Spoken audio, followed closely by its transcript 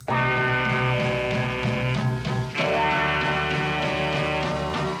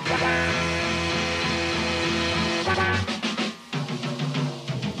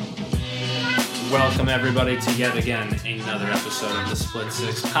welcome everybody to yet again another episode of the Split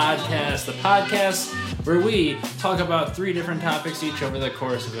Six Podcast, the podcast where we talk about 3 different topics each over the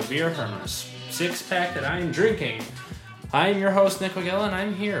course of a beer from a six-pack that I'm drinking. I'm your host, Nick Wagella, and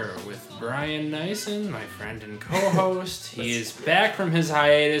I'm here with Brian Nyson, my friend and co-host. He is back from his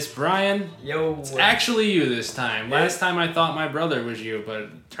hiatus. Brian, yo, it's actually you this time. Last time I thought my brother was you, but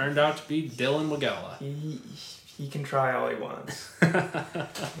it turned out to be Dylan Wagella. He can try all he wants.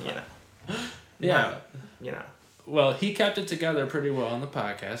 Yeah. You know. Well, he kept it together pretty well on the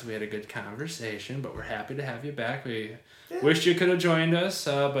podcast. We had a good conversation, but we're happy to have you back. We wished you could have joined us,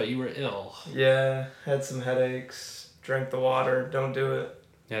 but you were ill. Yeah, had some headaches, drank the water, don't do it.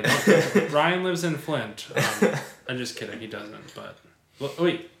 Yeah, Ryan lives in Flint. I'm just kidding, he doesn't, but... Well,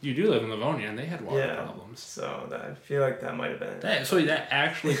 wait, you do live in Livonia, and they had water problems. So I feel like that might have been... That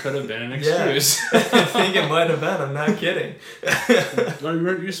actually could have been an excuse. I think it might have been, I'm not kidding.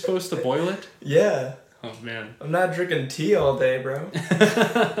 Weren't you supposed to boil it? Yeah. Oh, man. I'm not drinking tea all day, bro.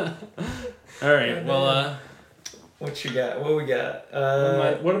 All right, well, what you got? What we got?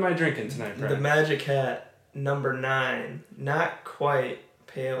 What am I drinking tonight, Brian? The Magic Hat, number 9. Not quite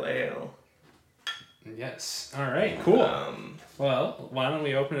pale ale. Yes. All right, cool. Well, why don't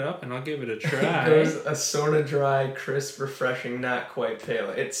we open it up and I'll give it a try. There's a sort of dry, crisp, refreshing, not quite pale.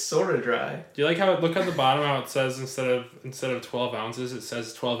 It's sort of dry. Do you like how look at the bottom how it says instead of 12 ounces, it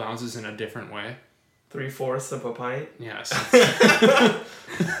says 12 ounces in a different way? 3/4 of a pint? Yes.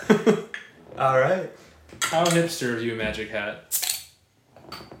 All right. How hipster of you, Magic Hat.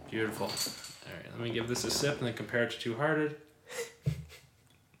 Beautiful. All right, let me give this a sip and then compare it to Two Hearted.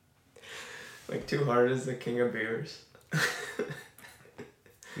 Like Two Hearted is the king of beers.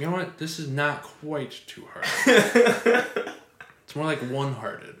 You know what? This is not quite Two Hearted. It's more like One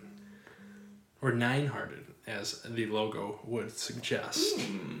Hearted. Or Nine Hearted, as the logo would suggest.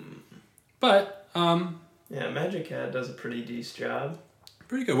 But, yeah, Magic Hat does a pretty decent job.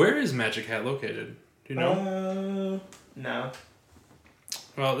 Pretty good. Where is Magic Hat located? Do you know? No.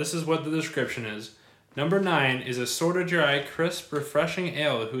 Well, this is what the description is. Number 9 is a sort of dry, crisp, refreshing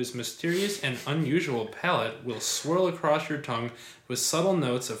ale whose mysterious and unusual palate will swirl across your tongue with subtle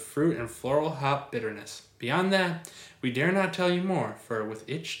notes of fruit and floral hop bitterness. Beyond that, we dare not tell you more, for with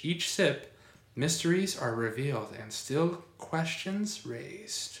each sip, mysteries are revealed and still questions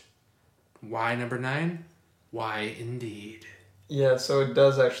raised. Why number 9? Why indeed? Yeah, so it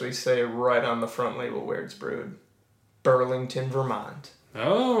does actually say right on the front label where it's brewed. Burlington, Vermont.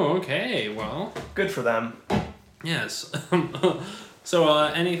 Oh, okay. Well, good for them. Yes. So,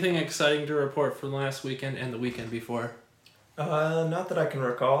 anything exciting to report from last weekend and the weekend before? Not that I can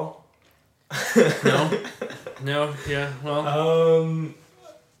recall. No? No? Yeah, well...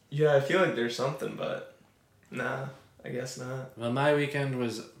 yeah, I feel like there's something, but... Nah, I guess not. Well, my weekend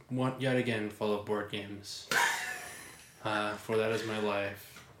was yet again full of board games. For that is my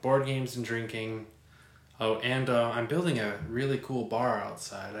life. Board games and drinking... Oh, and I'm building a really cool bar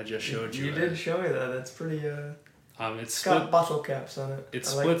outside. I just showed you. You did show me that. That's pretty. It's got bottle caps on it. It's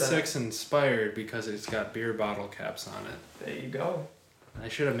Split Six inspired because it's got beer bottle caps on it. There you go. I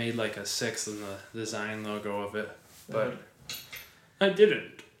should have made like a 6 in the design logo of it, but I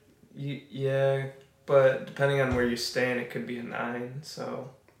didn't. Yeah, but depending on where you're staying, it could be a 9.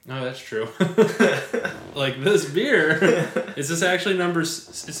 So. Oh, that's true. Like this beer, is this actually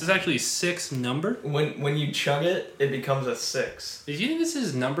 6 number? When you chug it, it becomes a 6. Do you think this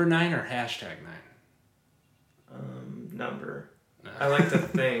is number 9 or hashtag 9? Number. I like to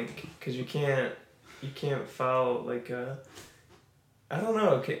think because you can't follow like I don't know.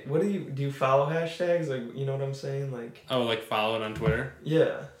 Okay, what do you follow hashtags? Like, you know what I'm saying? Like. Oh, like follow it on Twitter?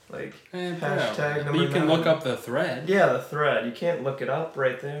 Yeah. Like, hashtag number 9. You can look up the thread. Yeah, the thread. You can't look it up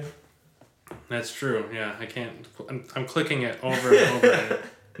right there. That's true. Yeah, I can't. I'm clicking it over and over and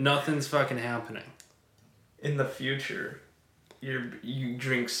nothing's fucking happening. In the future, you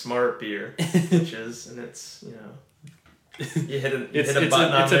drink smart beer, bitches, and it's, you know, you hit a button on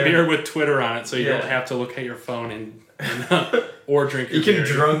there. It's a beer with Twitter on it, so you don't have to look at your phone and or drink your beer. You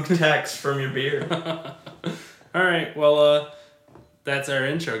can drunk text from your beer. All right, well, that's our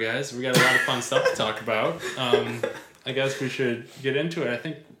intro, guys. We got a lot of fun stuff to talk about. I guess we should get into it. I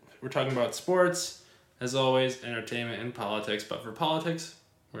think we're talking about sports, as always, entertainment, and politics. But for politics,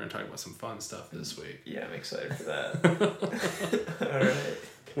 we're going to talk about some fun stuff this week. Yeah, I'm excited for that. All right.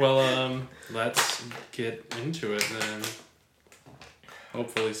 Well, let's get into it then.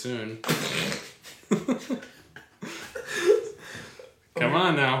 Hopefully soon. Come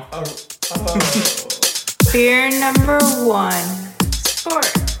on now. Beer number 1.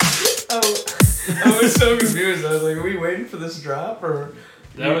 Sport. I was so confused. I was like, are we waiting for this drop or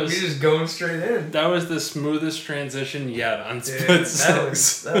You're just going straight in. That was the smoothest transition yet on Dude, Split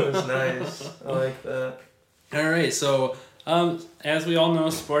Six. that was nice. I like that. All right, so as we all know,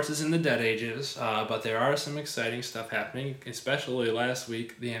 sports is in the dead ages, but there are some exciting stuff happening. Especially last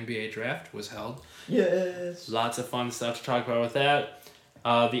week, the NBA draft was held. Yes. Lots of fun stuff to talk about with that.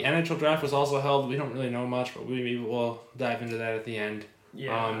 The NHL draft was also held. We don't really know much, but maybe we'll dive into that at the end.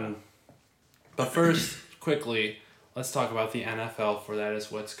 Yeah. But first, quickly, let's talk about the NFL, for that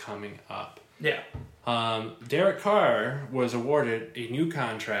is what's coming up. Yeah. Derek Carr was awarded a new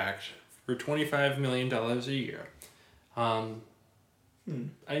contract for $25 million a year. I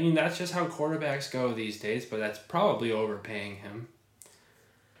mean, that's just how quarterbacks go these days, but that's probably overpaying him.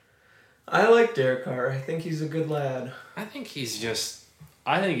 I like Derek Carr. I think he's a good lad. I think he's a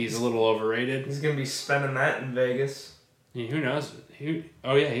little overrated. He's going to be spending that in Vegas. Yeah, who knows?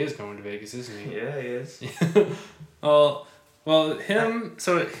 Oh, yeah, he is going to Vegas, isn't he? Yeah, he is. Well, him,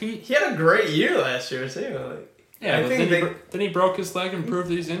 so he had a great year last year, too. Like, yeah, I but think then he broke his leg and proved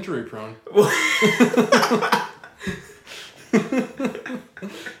that he's injury prone.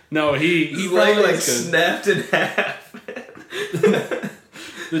 No, he leg like snapped in half.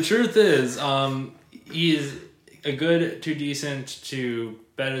 The truth is, he is a good to decent to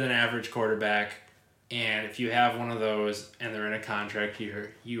better than average quarterback, and if you have one of those and they're in a contract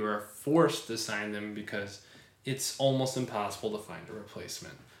year, you are forced to sign them because it's almost impossible to find a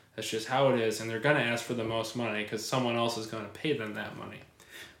replacement. That's just how it is, and they're going to ask for the most money because someone else is going to pay them that money.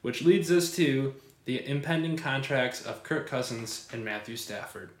 Which leads us to the impending contracts of Kirk Cousins and Matthew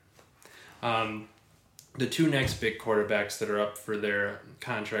Stafford. The two next big quarterbacks that are up for their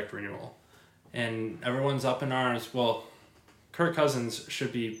contract renewal. And everyone's up in arms. Well, Kirk Cousins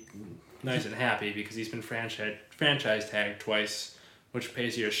should be nice and happy because he's been franchise tagged twice, which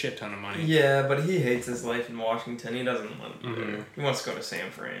pays you a shit ton of money. Yeah, but he hates his life in Washington. He doesn't want to be there. He wants to go to San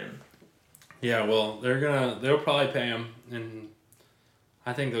Fran. Yeah, well, they'll probably pay him, and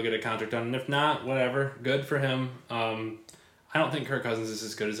I think they'll get a contract done. And if not, whatever, good for him. I don't think Kirk Cousins is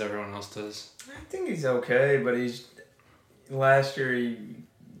as good as everyone else does. I think he's okay, but last year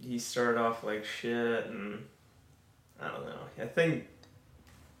he started off like shit, and I don't know. I think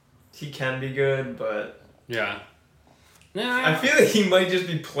he can be good, but yeah. I feel like he might just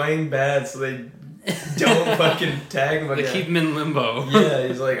be playing bad, so they don't fucking tag him again. They keep him in limbo. Yeah,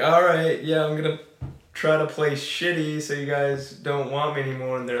 he's like, all right, yeah, I'm gonna try to play shitty so you guys don't want me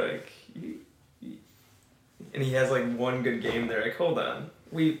anymore, and they're like, and he has like one good game. They're like, hold on,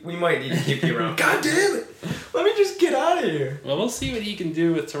 we might need to keep you around. God damn it, let me just get out of here. Well, we'll see what he can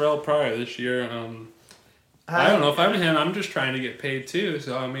do with Terrell Pryor this year. I don't know. If I'm him, I'm just trying to get paid too.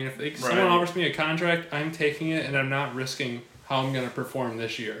 So, I mean, if someone offers me a contract, I'm taking it, and I'm not risking how I'm going to perform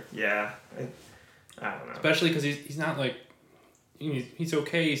this year. Yeah. I don't know. Especially because he's not like... He's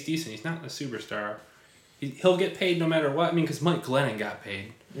okay, he's decent. He's not a superstar. He'll get paid no matter what. I mean, because Mike Glennon got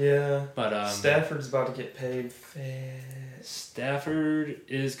paid. Yeah. But Stafford's about to get paid fat. Stafford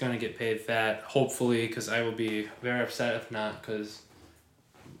is going to get paid fat, hopefully, because I will be very upset if not, because...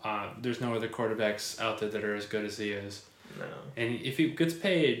 there's no other quarterbacks out there that are as good as he is. No. And if he gets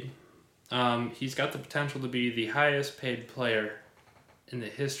paid, he's got the potential to be the highest paid player in the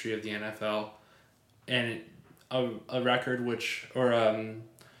history of the NFL, and a record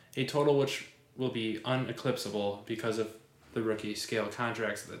a total which will be uneclipsable because of the rookie scale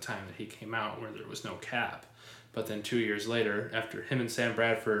contracts at the time that he came out, where there was no cap. But then 2 years later, after him and Sam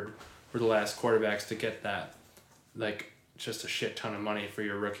Bradford were the last quarterbacks to get that, like, just a shit ton of money for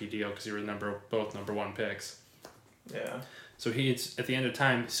your rookie deal because you were both number one picks. Yeah. So he's at the end of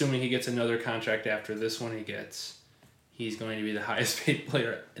time, assuming he gets another contract after this one he's going to be the highest paid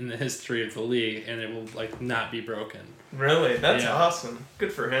player in the history of the league, and it will not be broken. Really? That's awesome.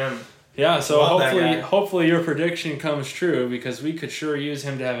 Good for him. Yeah, so hopefully your prediction comes true because we could sure use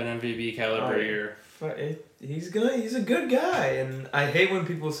him to have an MVP caliber year. He's a good guy, and I hate when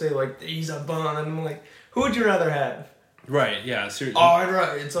people say he's a bum, and I'm like, who would you rather have? Right, yeah, seriously.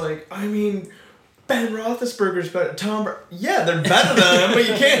 It's like, I mean, Ben Roethlisberger's better. Yeah, they're better than him, but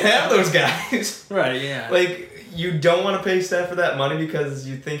you can't have those guys. Right, yeah. You don't want to pay Stafford that money because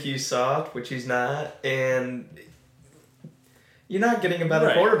you think he's soft, which he's not, and you're not getting a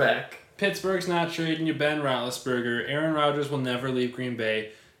better quarterback. Pittsburgh's not trading you Ben Roethlisberger. Aaron Rodgers will never leave Green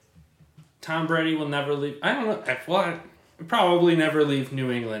Bay. Tom Brady will never leave. I don't know. Well, probably never leave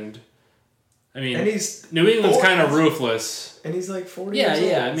New England. I mean, New England's kind of ruthless. And he's 40 years old.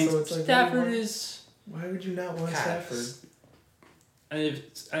 Yeah. I mean, so Stafford is... Why would you not want Stafford? I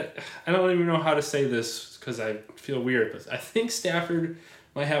don't even know how to say this because I feel weird, but I think Stafford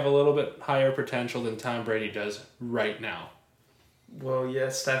might have a little bit higher potential than Tom Brady does right now. Well, yeah,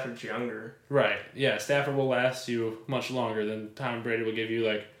 Stafford's younger. Right. Yeah, Stafford will last you much longer than Tom Brady will give you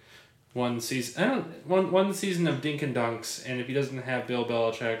like one season. One season of dink and dunks, and if he doesn't have Bill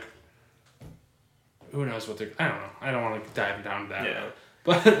Belichick, who knows what they're. I don't know. I don't want to dive down that. Yeah.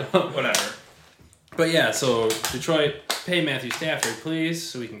 But Whatever. But yeah, so Detroit, pay Matthew Stafford, please,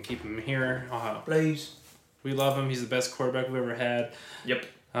 so we can keep him here. Please. We love him. He's the best quarterback we've ever had. Yep.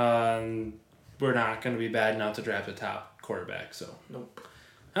 We're not going to be bad enough to draft a top quarterback. So. Nope.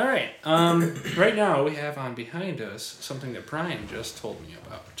 All right. Right now we have on behind us something that Brian just told me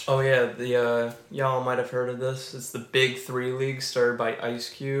about. Oh yeah, the y'all might have heard of this. It's the Big Three League started by Ice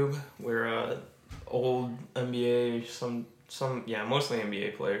Cube, where old NBA mostly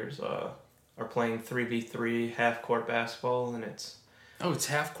NBA players are playing 3v3 half court basketball, and it's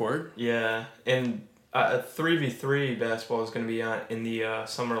half court. Yeah, and 3v3 basketball is going to be in the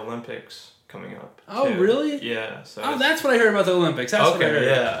Summer Olympics coming up. Oh, too. really? Yeah. So that's what I heard about the Olympics. That's what I heard.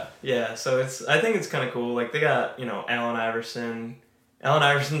 Yeah, yeah. So I think it's kind of cool. Like they got Allen Iverson. Allen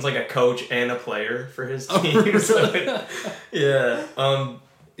Iverson's like a coach and a player for his team. Oh, really? So yeah.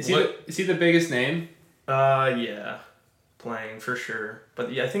 Is he the biggest name? Yeah, playing for sure.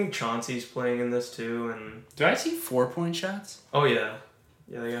 But yeah, I think Chauncey's playing in this too. And do I see 4-point shots? oh yeah,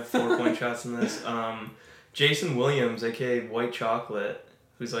 they got 4-point shots in this. Jason Williams, aka White Chocolate,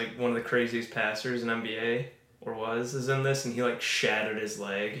 who's like one of the craziest passers in NBA, is in this, and he like shattered his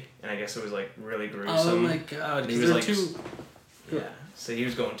leg, and I guess it was like really gruesome. Oh my god, he was like, yeah, so he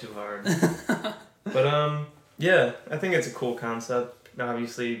was going too hard. But yeah, I think it's a cool concept.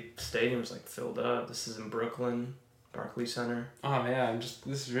 Obviously, stadium's like filled up. This is in Brooklyn, Barclays Center. Oh man, this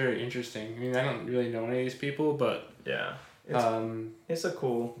is very interesting. I mean, I don't really know any of these people, but yeah, it's a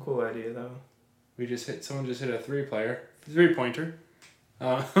cool idea though. Someone just hit a 3-pointer.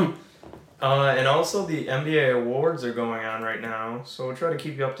 And also the NBA awards are going on right now, so we'll try to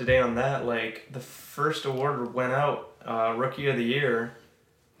keep you up to date on that. Like the first award went out, Rookie of the Year.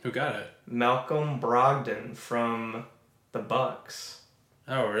 Who got it? Malcolm Brogdon from the Bucks.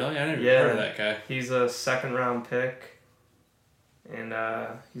 Oh really? I never heard of that guy. He's a 2nd-round pick, and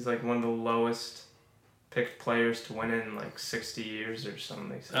he's like one of the lowest picked players to win it in like 60 years or something.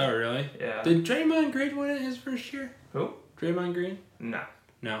 They said. Oh really? Yeah. Did Draymond Green win it his first year? Who? Draymond Green? No.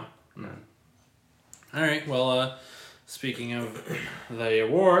 All right. Well, speaking of the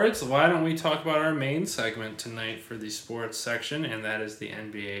awards, why don't we talk about our main segment tonight for the sports section, and that is the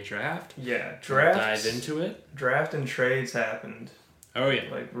NBA draft. Yeah, draft. Dive into it. Draft and trades happened. Oh yeah.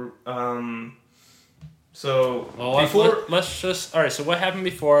 So let's just all right. So what happened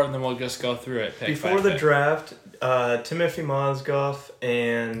before, and then we'll just go through it. Before the draft, Timothy Mozgov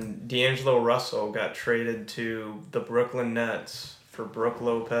and D'Angelo Russell got traded to the Brooklyn Nets for Brook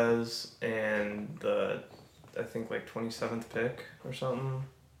Lopez and I think like 27th pick or something.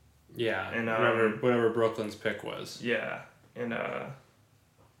 Yeah, and whatever Brooklyn's pick was. Yeah, and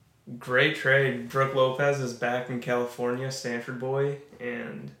great trade. Brook Lopez is back in California, Stanford boy,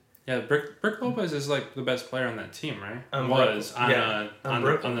 and yeah, Brook Lopez is like the best player on that team, right? On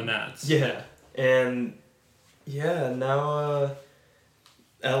the Nets. Yeah, and yeah, now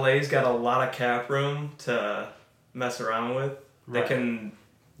LA's got a lot of cap room to mess around with. They can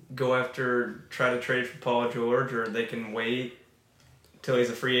try to trade for Paul George, or they can wait till he's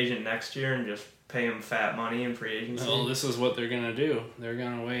a free agent next year and just pay him fat money in free agency. Well, this is what they're going to do. They're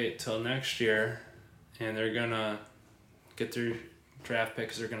going to wait till next year, and they're going to get their draft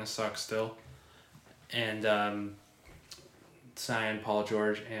picks. They're going to suck still. And sign Paul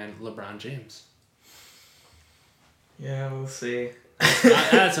George and LeBron James. Yeah, we'll see.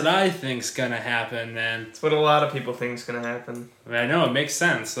 That's what I think's gonna happen, man. It's what a lot of people think's gonna happen. I know it makes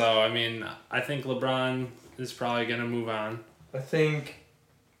sense, though. I mean, I think LeBron is probably gonna move on. I think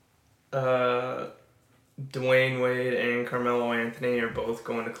Dwayne Wade and Carmelo Anthony are both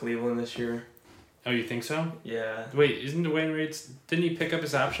going to Cleveland this year. Oh, you think so? Yeah. Wait, isn't Dwayne Wade? Didn't he pick up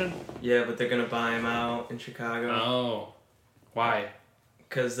his option? Yeah, but they're gonna buy him out in Chicago. Oh, why?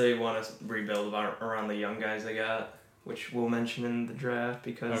 Because they want to rebuild around the young guys they got, which we'll mention in the draft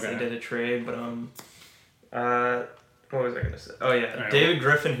because they did a trade. But what was I gonna say? Oh yeah, right, David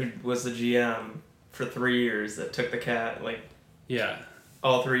Griffin, who was the GM for 3 years, that took the Cat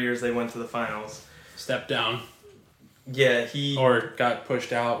all 3 years they went to the finals. Stepped down. Yeah, he or got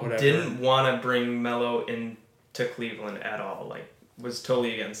pushed out. Whatever. Didn't want to bring Melo into Cleveland at all. Like, was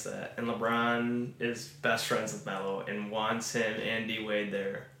totally against that. And LeBron is best friends with Melo and wants him and D Wade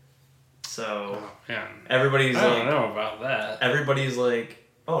there. So everybody's I don't know about that. Everybody's like,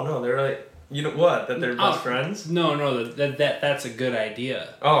 oh no, they're like, you know what? That they're best friends? No, that's a good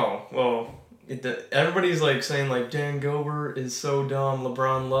idea. Oh well, everybody's like saying like Dan Gilbert is so dumb.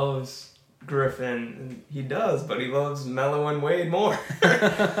 LeBron loves Griffin, and he does, but he loves Melo and Wade more.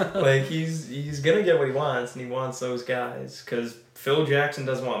 Like he's gonna get what he wants, and he wants those guys because Phil Jackson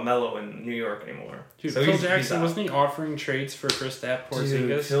doesn't want Melo in New York anymore. Dude, so Phil Jackson wasn't he offering trades for Kristaps Porzingis?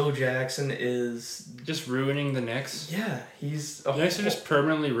 Dude, Phil Jackson is just ruining the Knicks. Yeah, he's the Knicks are just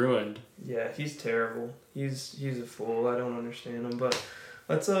permanently ruined. Yeah, he's terrible. He's a fool. I don't understand him, but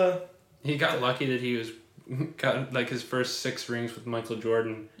let's He got lucky that he got like his first 6 rings with Michael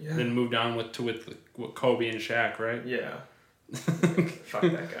Jordan, then moved on with Kobe and Shaq, right? Yeah. Fuck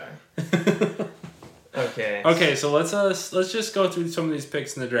that guy. Okay. Okay, so let's just go through some of these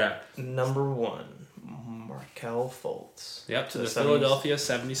picks in the draft. Number 1, Markelle Fultz. Yep, to the Philadelphia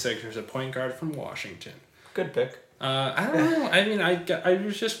 76ers, a point guard from Washington. Good pick. I don't know. I mean, I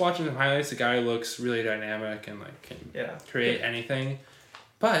was just watching some highlights. The guy looks really dynamic and like can create anything,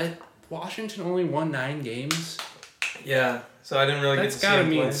 but Washington only won 9 games. Yeah, so I didn't really get to see him play.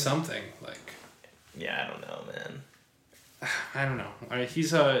 That's gotta mean something. Like, yeah, I don't know, man. I don't know.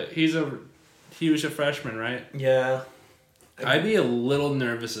 He was a freshman, right? Yeah. I'd be a little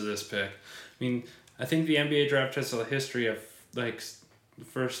nervous of this pick. I mean, I think the NBA draft has a history of like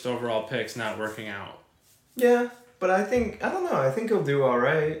first overall picks not working out. Yeah, but I don't know. I think he'll do all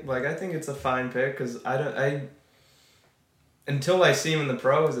right. Like I think it's a fine pick because until I see him in the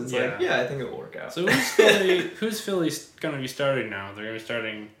pros, it's I think it'll work out. So who's Philly going to be starting now? They're going to be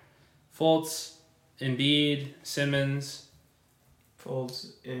starting Fultz, Embiid, Simmons.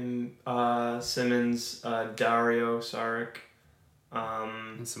 Fultz, Simmons, Dario Saric,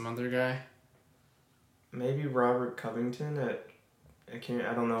 and some other guy. Maybe Robert Covington I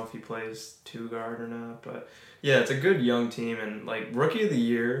don't know if he plays 2 guard or not, but yeah, it's a good young team, and like rookie of the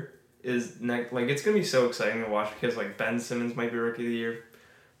year is it's gonna be so exciting to watch because like Ben Simmons might be rookie of the year,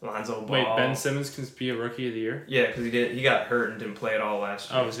 Lonzo Ball. Wait, Ben Simmons can be a rookie of the year? Yeah, because he got hurt and didn't play at all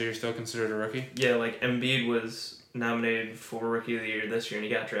last year. Oh, so you're still considered a rookie? Yeah, like Embiid was nominated for rookie of the year this year, and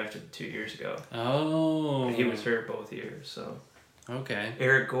he got drafted 2 years ago. Oh, and he was hurt both years, so okay.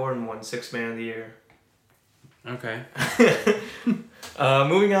 Eric Gordon won 6th man of the year. Okay.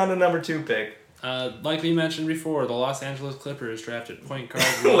 Moving on to number 2 pick. Like we mentioned before, the Los Angeles Clippers drafted point guard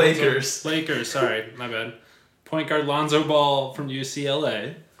Lakers, sorry, my bad. Point guard Lonzo Ball from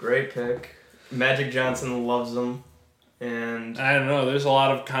UCLA. Great pick. Magic Johnson loves him, and I don't know. There's a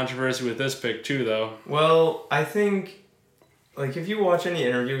lot of controversy with this pick too, though. Well, I think like if you watch any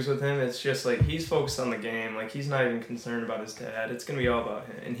interviews with him, it's just like he's focused on the game. Like he's not even concerned about his dad. It's gonna be all about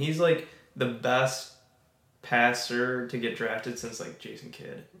him, and he's like the best passer to get drafted since like Jason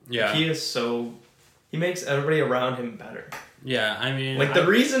Kidd. Yeah. He makes everybody around him better. Yeah, I mean like the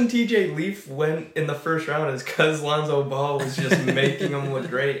reason TJ Leaf went in the first round is because Lonzo Ball was just making him look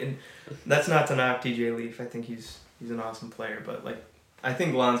great, and that's not to knock TJ Leaf. I think he's an awesome player, but like I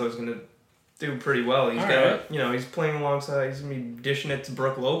think Lonzo's gonna do pretty well. He's playing alongside. He's gonna be dishing it to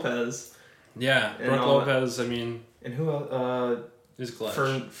Brook Lopez. Yeah, Brook Lopez. I mean, and who else? Is clutch.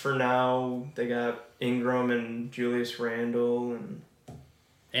 For now, they got Ingram and Julius Randle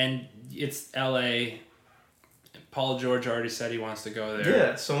and it's LA. Paul George already said he wants to go there.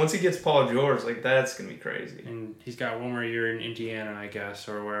 Yeah, so once he gets Paul George, like that's gonna be crazy. And he's got one more year in Indiana, I guess,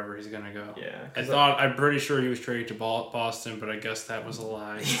 or wherever he's gonna go. Yeah, I'm pretty sure he was traded to Boston, but I guess that was a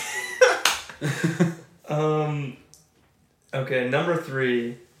lie. Okay, number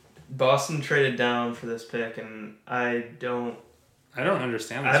 3, Boston traded down for this pick, and I don't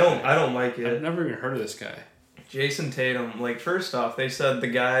understand this. I don't like it. I've never even heard of this guy. Jason Tatum, like first off, they said the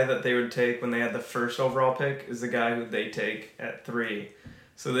guy that they would take when they had the first overall pick is the guy who they take at 3.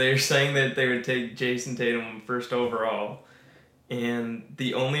 So they're saying that they would take Jason Tatum first overall. And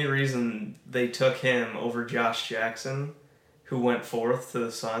the only reason they took him over Josh Jackson, who went 4th to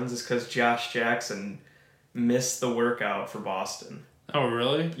the Suns, is because Josh Jackson missed the workout for Boston. Oh,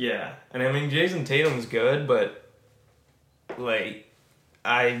 really? Yeah. And I mean, Jason Tatum's good, but like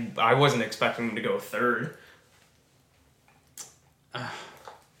I wasn't expecting him to go 3rd. I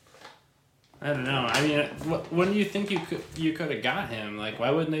don't know. I mean, when do you think you could have got him? Like, why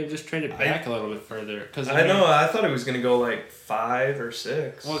wouldn't they have just traded back a little bit further? Cause, I know. I thought it was going to go like 5 or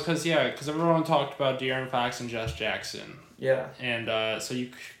 6. Well, because everyone talked about De'Aaron Fox and Josh Jackson. Yeah. And so you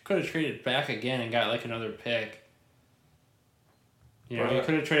could have traded back again and got like another pick. You know, you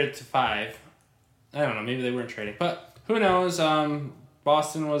could have traded to 5. I don't know. Maybe they weren't trading, but who knows?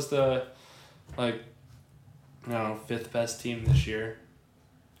 Boston was the 5th best team this year.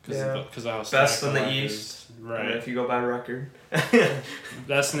 Because I was best in the East, right? If you go by record,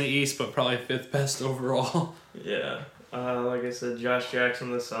 best in the East, but probably 5th best overall. Yeah. Like I said, Josh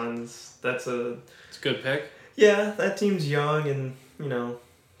Jackson, the Suns. It's a good pick. Yeah, that team's young and,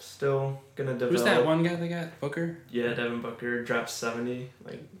 still gonna develop. Who's that one guy they got? Booker? Yeah, Devin Booker dropped 70.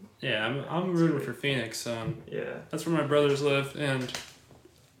 Yeah, I'm rooting for Phoenix. Yeah. That's where my brothers live, and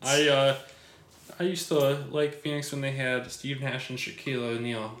I used to like Phoenix when they had Steve Nash and Shaquille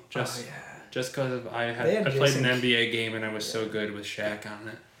O'Neal. Just because I played an NBA game and I was so good with Shaq on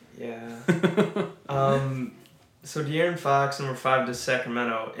it. Yeah. So De'Aaron Fox, number 5 to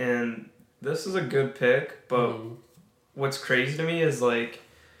Sacramento, and this is a good pick, but what's crazy to me is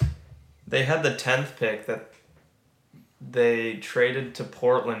they had the 10th pick that they traded to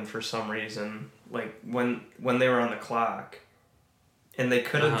Portland for some reason, when they were on the clock, and they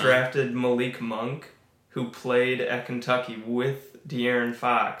could have drafted Malik Monk, who played at Kentucky with De'Aaron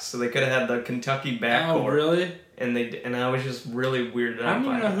Fox, so they could have had the Kentucky backcourt. Oh, really? And I was just really weirded out. I don't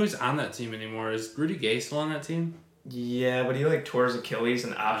even know who's on that team anymore. Is Rudy Gay still on that team? Yeah, but he tore his Achilles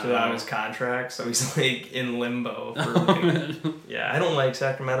and opted out of his contract, so he's in limbo. For yeah, I don't like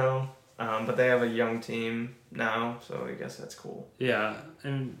Sacramento, but they have a young team now, so I guess that's cool. Yeah,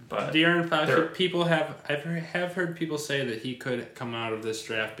 but De'Aaron Fox, I've heard people say that he could come out of this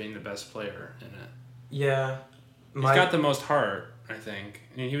draft being the best player in it. Yeah, he's got the most heart. I think.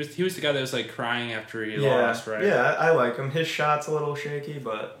 I mean, he was the guy that was crying after he lost, right? Yeah, I like him. His shot's a little shaky,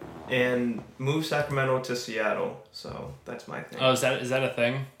 and move Sacramento to Seattle. So that's my thing. Oh, is that a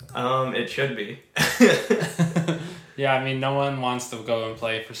thing? It should be. Yeah, I mean, no one wants to go and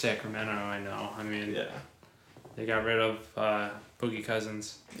play for Sacramento. I know. I mean, yeah, they got rid of Boogie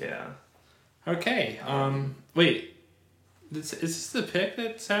Cousins. Yeah. Okay. Wait. Is this the pick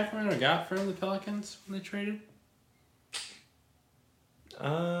that Sacramento got from the Pelicans when they traded?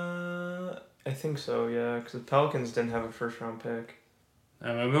 I think so, yeah, because the Pelicans didn't have a first-round pick.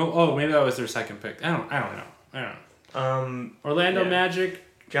 Maybe that was their second pick. I don't know. Orlando Magic.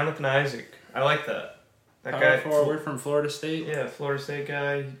 Jonathan Isaac. I like that. That Power guy forward from Florida State. Yeah, Florida State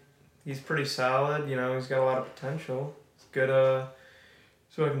guy. He's pretty solid. He's got a lot of potential. He's good.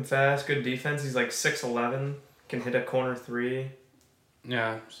 He's working fast. Good defense. He's 6'11". Can hit a corner 3.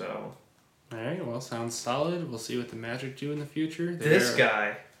 Yeah. So. All right. Well, sounds solid. We'll see what the Magic do in the future. This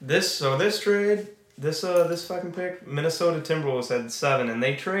trade. This fucking pick. Minnesota Timberwolves had 7, and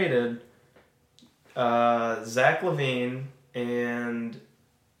they traded Zach LaVine and.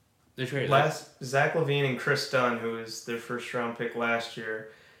 Zach LaVine and Chris Dunn, who was their first round pick last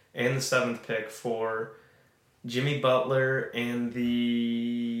year, and the 7th pick for Jimmy Butler and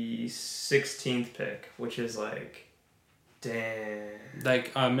the 16th pick, which is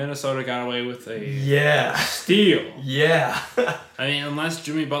damn. Minnesota got away with a steal. Yeah. I mean, unless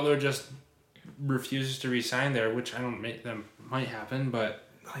Jimmy Butler just refuses to resign there, which I don't make them might happen, but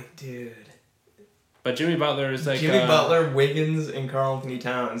dude. But Jimmy Butler is Jimmy Butler, Wiggins, and Karl Anthony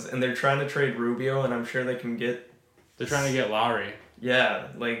Towns, and they're trying to trade Rubio, and I'm sure they can get. They're trying to get Lowry. Yeah,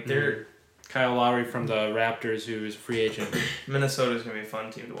 they're Kyle Lowry from the Raptors, who is a free agent. Minnesota's gonna be a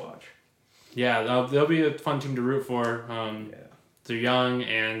fun team to watch. Yeah, they'll be a fun team to root for. They're young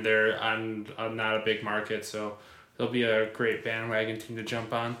and they're on not a big market, so they'll be a great bandwagon team to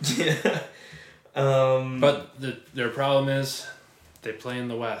jump on. Yeah. But their problem is they play in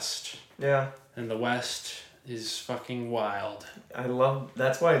the West. Yeah. And the West is fucking wild.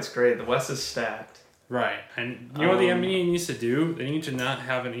 That's why it's great. The West is stacked. Right. And you know what the NBA needs to do? They need to not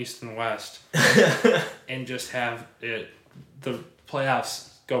have an East and West. And just have the playoffs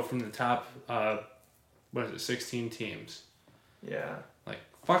go from the top, 16 teams. Yeah.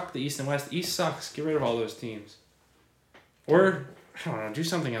 Fuck the East and West. The East sucks. Get rid of all those teams. Or, I don't know, do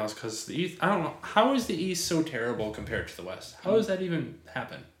something else, because the East, I don't know, how is the East so terrible compared to the West? How does that even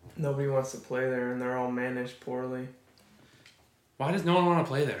happen? Nobody wants to play there, and they're all managed poorly. Why does no one want to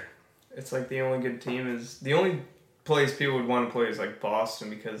play there? It's the only good team is... The only place people would want to play is Boston,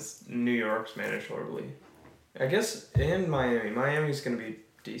 because New York's managed horribly. I guess, and Miami. Miami's going to be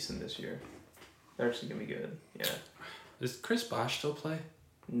decent this year. They're actually going to be good, yeah. Does Chris Bosh still play?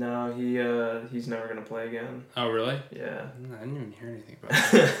 No, he's never going to play again. Oh, really? Yeah. I didn't even hear anything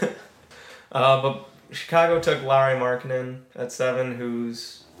about that. But Chicago took Lauri Markkanen at 7,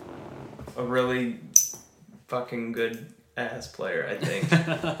 who's a really fucking good ass player, I think.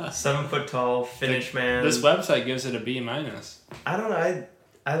 7 foot tall, Finnish man. This website gives it a B-. I don't know.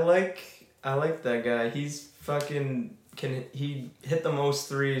 I like that guy. He's fucking he hit the most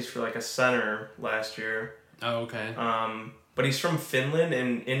threes for a center last year. Oh, okay. But he's from Finland,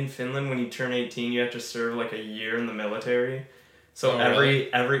 and in Finland, when you turn 18, you have to serve a year in the military. So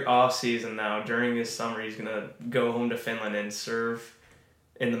every off season now, during his summer, he's gonna go home to Finland and serve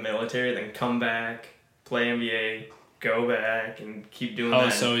in the military, then come back, play NBA, go back and keep doing Oh,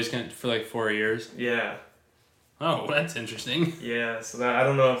 that. so he's going to for like 4 years? Yeah. Oh, that's interesting. Yeah, so I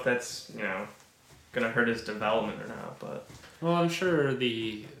don't know if that's, going to hurt his development or not, but... Well, I'm sure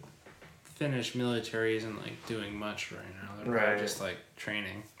the Finnish military isn't like doing much right now. They're probably Right. just like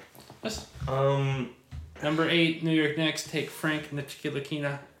training. Number 8, New York Knicks take Frank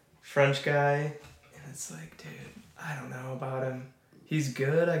Ntilikina. French guy, and it's like, dude, I don't know about him. He's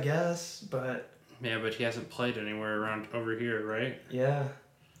good, I guess, but... Yeah, but he hasn't played anywhere around over here, right? Yeah.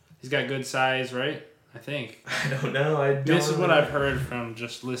 He's got good size, right? I think. I don't know. This is what I've heard from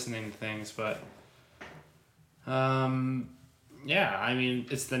just listening to things, but... yeah, I mean,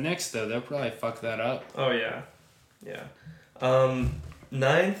 it's the Knicks, though. They'll probably fuck that up. Oh, yeah. Yeah.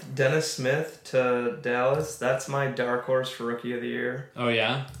 9th, Dennis Smith to Dallas. That's my dark horse for Rookie of the Year. Oh,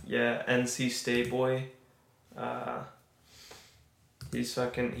 yeah? Yeah, NC State boy. He's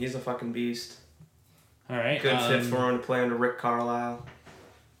a fucking beast. All right. Good fit for him to play under Rick Carlisle.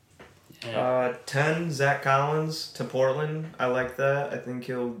 Yeah. 10, Zach Collins to Portland. I like that. I think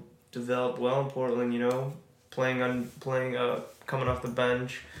he'll develop well in Portland, coming off the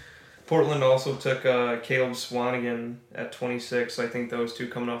bench. Portland also took Caleb Swanigan at 26. So I think those two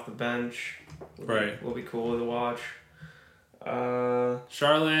coming off the bench will be cool to watch.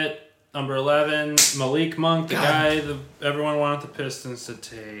 Charlotte, number 11, Malik Monk, the guy everyone wanted the Pistons to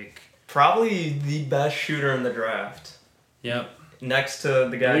take. Probably the best shooter in the draft. Yep. Next to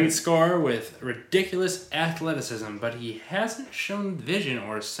the guy... Lead scorer with ridiculous athleticism, but he hasn't shown vision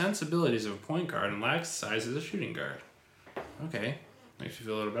or sensibilities of a point guard and lacks size as a shooting guard. Okay. Makes you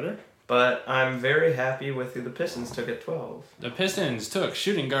feel a little better. But I'm very happy with who the Pistons took at 12. The Pistons took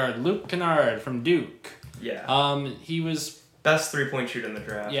shooting guard Luke Kennard from Duke. Yeah. He was... Best 3-point shooter in the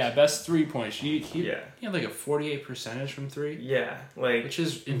draft. Yeah, best 3-point. He Yeah. had like a 48% from 3. Yeah, like... Which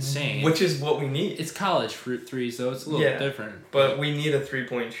is insane. Which is what we need. It's college fruit 3s, so it's a little different. But we need a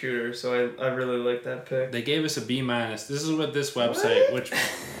 3-point shooter, so I really like that pick. They gave us a B-. This is what this website,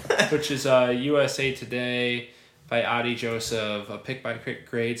 which is USA Today by Adi Joseph, a pick-by-pick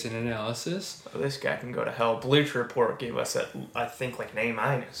grades and analysis. Oh, this guy can go to hell. Bleacher Report gave us I think, like, an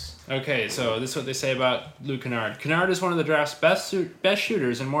A-. Okay, so this is what they say about Luke Kennard. Kennard is one of the draft's best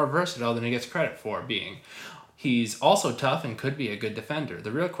shooters and more versatile than he gets credit for being. He's also tough and could be a good defender.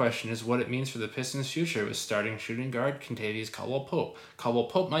 The real question is what it means for the Pistons' future with starting shooting guard Kentavious Caldwell-Pope.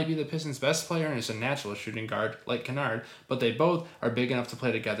 Caldwell-Pope might be the Pistons' best player and is a natural shooting guard like Kennard, but they both are big enough to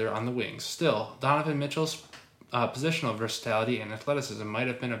play together on the wings. Still, Donovan Mitchell's positional versatility and athleticism might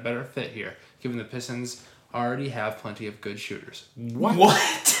have been a better fit here, given the Pistons already have plenty of good shooters. What?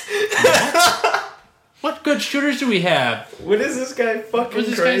 What good shooters do we have? What is this guy fucking What's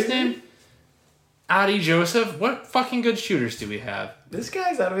this crazy? guy's name? Adi Joseph? What fucking good shooters do we have? This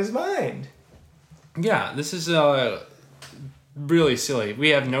guy's out of his mind. Yeah, this is really silly. We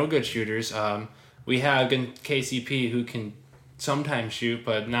have no good shooters. We have KCP who can sometimes shoot,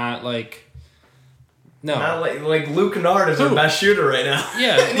 but not like... No. Not like Luke Kennard is our best shooter right now.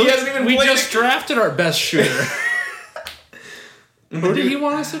 Yeah, and he hasn't even we played. just drafted our best shooter. Who did he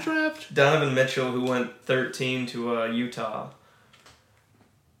want us to draft? Donovan Mitchell, who went 13 to Utah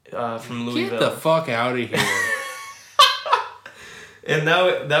from Louisville. Get the fuck out of here. And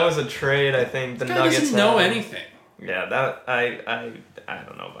that was a trade. I think the Guy Nuggets doesn't know had. anything. Yeah, that I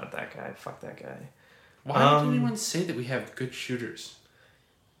don't know about that guy. Fuck that guy. Why did anyone say that we have good shooters?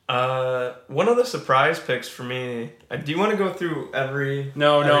 One of the surprise picks for me. Do you want to go through every?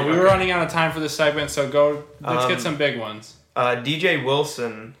 No, we were okay. running out of time for this segment, so let's get some big ones. DJ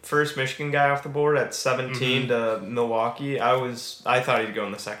Wilson, first Michigan guy off the board at 17 to Milwaukee. I thought he'd go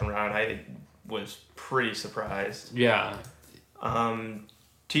in the second round. I was pretty surprised. Yeah.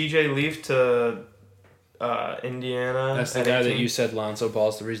 TJ Leaf to Indiana. That's the at guy 18. that you said Lonzo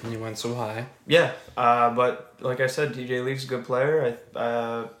Ball's the reason he went so high. Yeah, but like I said, TJ Leaf's a good player.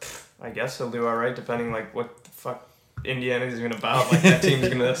 I guess he'll do all right, depending like what the fuck Indiana's gonna about. Like that team's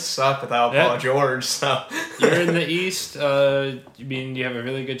gonna suck without Paul George. So you're in the East. You have a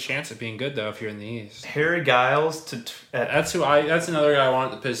really good chance at being good though if you're in the East. Harry Giles That's another guy I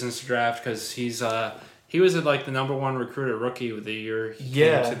wanted the Pistons to draft because he was like the number one recruited rookie of the year he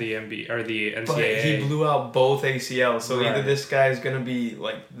came to the NBA or the NCAA. But he blew out both ACLs, so Right. either this guy's gonna be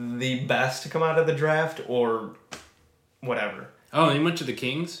like the best to come out of the draft or whatever. Oh, he went to the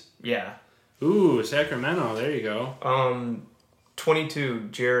Kings? Yeah. Ooh, Sacramento. There you go. 22,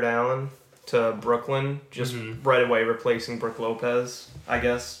 Jared Allen to Brooklyn, just right away replacing Brook Lopez, I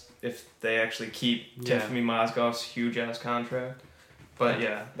guess, if they actually keep Tiffany Mozgov's huge-ass contract. But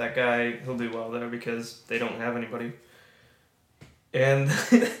yeah, that guy, he'll do well there because they don't have anybody. And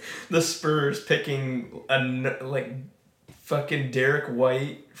the Spurs picking fucking Derek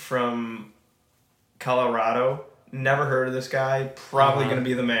White from Colorado. Never heard of this guy. Probably gonna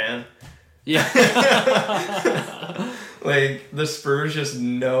be the man. Yeah. Like, the Spurs just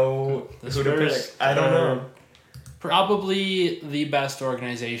know who to pick. I don't know. Probably the best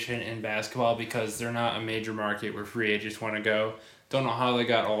organization in basketball because they're not a major market where free agents want to go. Don't know how they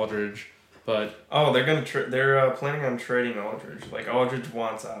got Aldridge, but they're gonna they're planning on trading Aldridge. Like, Aldridge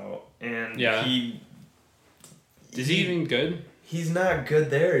wants out, and is he even good? He's not good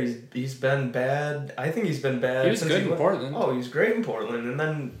there. He's been bad. I think he's been bad. He was good in Portland. Oh, he was great in Portland, and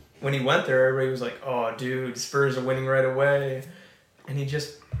then when he went there, everybody was like, "Oh, dude, Spurs are winning right away," and he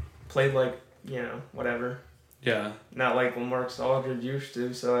just played like, whatever. Yeah. Not like LaMarcus Aldridge used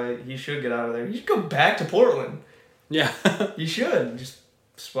to, so he should get out of there. He should go back to Portland. Yeah. He should. Just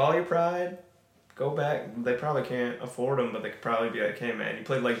swallow your pride. Go back. They probably can't afford him, but they could probably be like, hey, man, you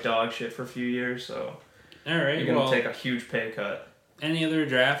played like dog shit for a few years, so all right, you're going to take a huge pay cut. Any other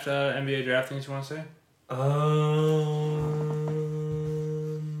NBA draft things you want to say?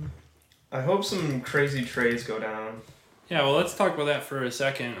 I hope some crazy trades go down. Yeah, well, let's talk about that for a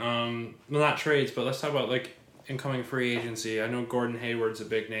second. Well, not trades, but let's talk about, like, incoming free agency. I know Gordon Hayward's a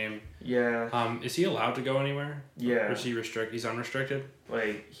big name. Yeah. Is he allowed to go anywhere? Yeah. Or is he restricted? He's unrestricted?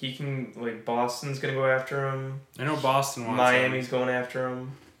 Like, he can... Like, Boston's going to go after him. I know Boston wants Miami's going after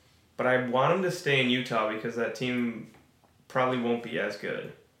him. But I want him to stay in Utah because that team probably won't be as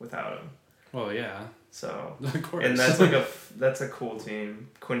good without him. Well, yeah. So... Of course. And that's a cool team.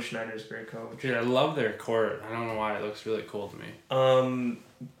 Quinn Snyder's a great coach. Dude, I love their court. I don't know why. It looks really cool to me.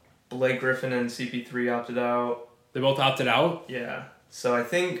 Blake Griffin and CP3 opted out. They both opted out? Yeah. So I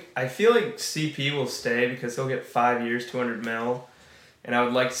feel like CP will stay because he'll get 5 years, $200 million. And I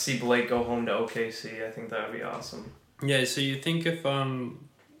would like to see Blake go home to OKC. I think that would be awesome. Yeah, so you think if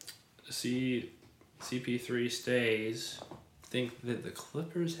CP3 stays, think that the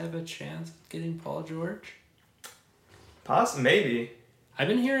Clippers have a chance of getting Paul George? Maybe. I've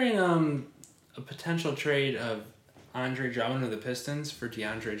been hearing a potential trade of Andre Drummond of the Pistons for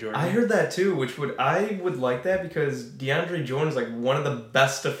DeAndre Jordan. I heard that too, I would like that because DeAndre Jordan is like one of the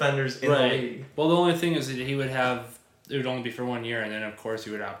best defenders in the league. Well, the only thing is that it would only be for 1 year, and then of course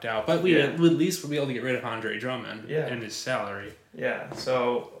he would opt out. But we at least would be able to get rid of Andre Drummond and his salary. Yeah,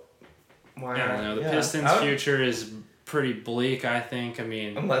 so why not? I don't know. The Pistons' future is pretty bleak, I think. I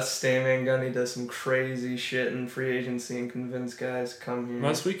mean, unless Stan Van Gundy does some crazy shit in free agency and convince guys to come here.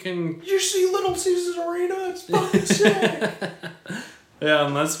 Unless we can... You see Little Caesars Arena? It's fucking sick! Yeah,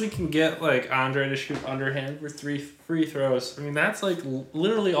 unless we can get, like, Andre to shoot underhand for 3 free throws. I mean, that's, like,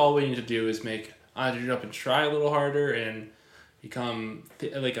 literally all we need to do is make Andre up and try a little harder and become,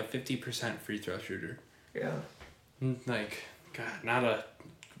 like, a 50% free throw shooter. Yeah. Like, God, not a...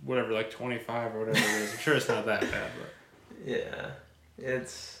 whatever, like 25 or whatever it is. I'm sure it's not that bad, but... Yeah,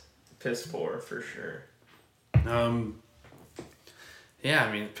 it's piss poor for sure. Yeah,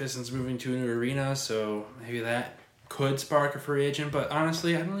 I mean, Pistons moving to a new arena, so maybe that could spark a free agent, but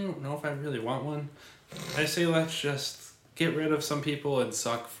honestly, I don't even know if I really want one. I say let's just get rid of some people and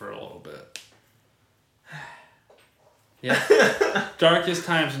suck for a little bit. Yeah. Darkest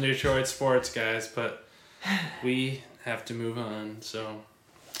times in Detroit sports, guys, but we have to move on, so...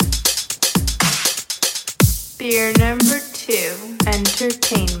 Beer number 2,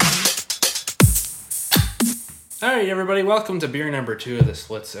 entertainment. Alright, everybody, welcome to beer number 2 of the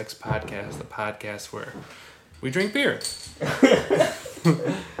Split Six podcast, the podcast where we drink beer.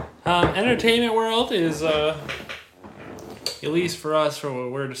 Entertainment world is, at least for us, for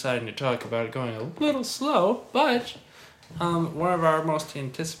what we're deciding to talk about, going a little slow, but one of our most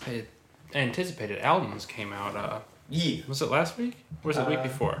anticipated albums came out. Was it last week? Or was it the week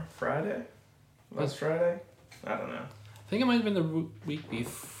before? Friday? Last Friday? I don't know. I think it might have been the week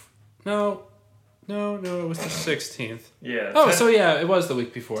before. No, it was the 16th. Yeah. It was the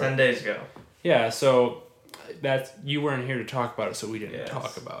week before. 10 days ago. Yeah, so you weren't here to talk about it, so we didn't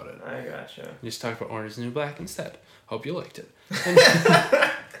talk about it. I gotcha. We just talked about Orange is the New Black instead. Hope you liked it.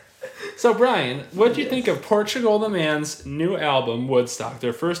 So, Brian, what do you think of Portugal the Man's new album, Woodstock,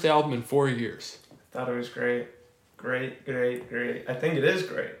 their first album in 4 years? Thought it was great. Great. I think it is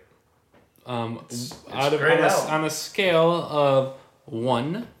great. It's on a scale of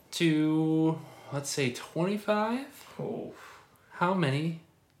 1 to, let's say, 25, how many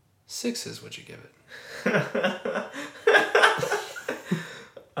 6s would you give it?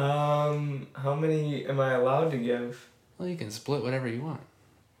 How many am I allowed to give? Well, you can split whatever you want.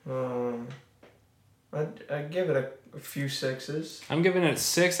 I'd give it a few 6s. I'm giving it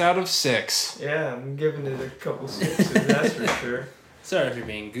 6 out of 6. Yeah, I'm giving it a couple 6s, that's for sure. Sorry for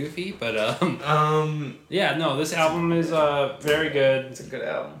being goofy, but Yeah, no, this album is very good. it's a good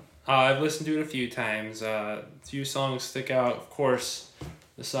album. I've listened to it a few times. A few songs stick out. Of course,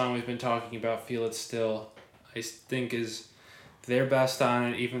 the song we've been talking about, "Feel It Still," I think is their best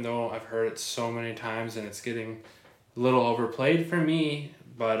on it. Even though I've heard it so many times and it's getting a little overplayed for me,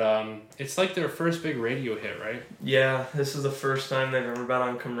 but it's like their first big radio hit, right? Yeah, this is the first time they've ever been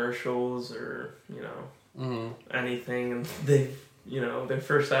on commercials or, anything. And their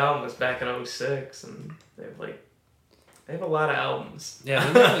first album was back in 2006, and they have a lot of albums. Yeah,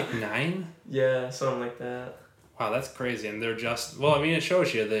 isn't that like 9? Yeah, something like that. Wow, that's crazy. And they're just, it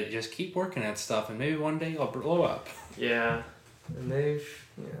shows you that you just keep working at stuff and maybe one day you'll blow up. Yeah, and I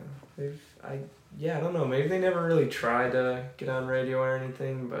don't know, maybe they never really tried to get on radio or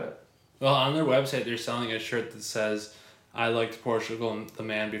anything, but... Well, on their website, they're selling a shirt that says, "I liked Portugal and the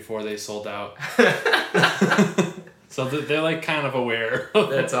Man before they sold out." So they're like kind of aware of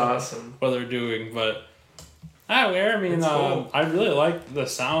That's awesome. what they're doing, but cool. I really like the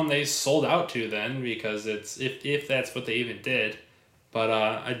sound they sold out to then, because it's if that's what they even did. But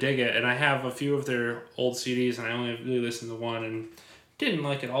I dig it, and I have a few of their old CDs, and I only really listened to one and didn't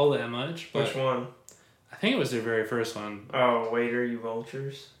like it all that much. But Which one? I think it was their very first one. Oh, Waiter, You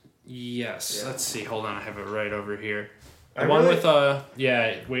Vultures? Yes. Yeah. Let's see. Hold on, I have it right over here. The I one really-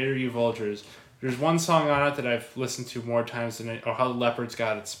 with Waiter You Vultures. There's one song on it that I've listened to more times than How the Leopard's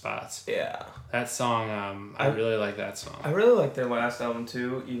Got Its Spots. Yeah. That song, I really like that song. I really like their last album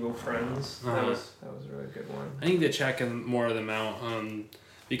too, Evil Friends. That Uh-huh. was a really good one. I need to check more of them out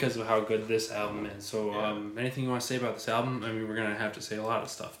because of how good this album is. So, anything you want to say about this album? I mean, we're gonna have to say a lot of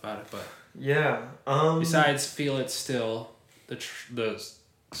stuff about it, but Yeah. besides "Feel It Still," the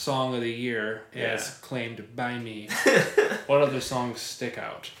song of the year as claimed by me, what other songs stick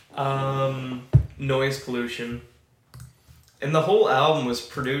out? Noise Pollution. And the whole album was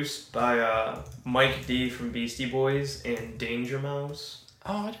produced by Mike D from Beastie Boys and Danger Mouse.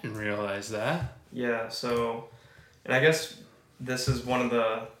 Oh, I didn't realize that. Yeah, so... And I guess this is one of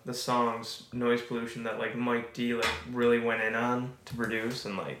the songs, Noise Pollution, that like Mike D really went in on to produce,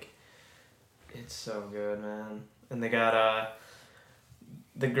 and it's so good, man. And they got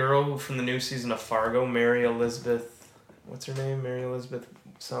the girl from the new season of Fargo, Mary Elizabeth, what's her name? Mary Elizabeth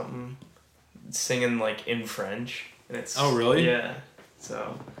something, singing in French. And it's... Oh, really? Yeah.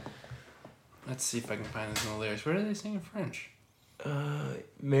 So... Let's see if I can find this in the lyrics. Where do they sing in French?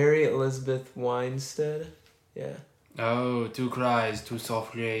 Mary Elizabeth Winstead. Yeah. Oh, two cries, two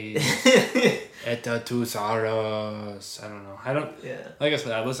softly, et two sorrows. I don't know. Yeah. Like I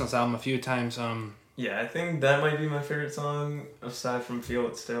said, I've listened to this album a few times. Yeah, I think that might be my favorite song aside from Feel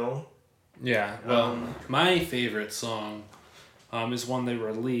It Still. Yeah, well, my favorite song is one they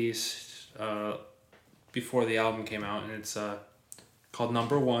released before the album came out, and it's called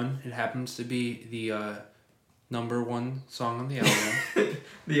Number One. It happens to be the number one song on the album.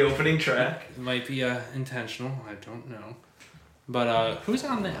 The opening track. It might be intentional, I don't know. But who's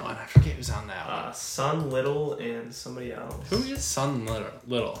on that one? I forget who's on that one. Son Little and somebody else. Who is Son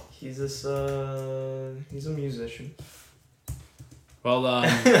Little? He's he's a musician. Well, I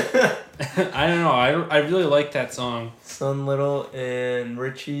don't know. I really like that song. Son Little and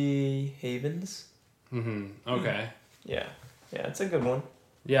Richie Havens. Mm-hmm. Okay. Yeah, it's a good one.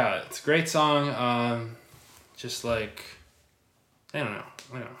 Yeah, it's a great song. Just I don't know.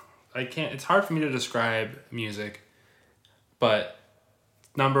 I can't. It's hard for me to describe music, but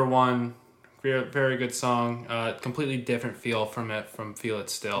Number One, very, very good song. Completely different feel from Feel It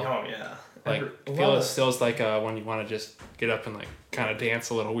Still. Oh yeah. Feel It Still is when you want to just get up and kind of dance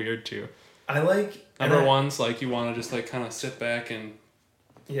a little weird too. I like Number One's you want to just kind of sit back and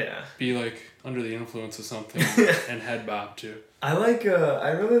be under the influence of something and head bob too. I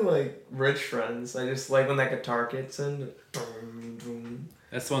really like Rich Friends. I just like when that guitar kicks in.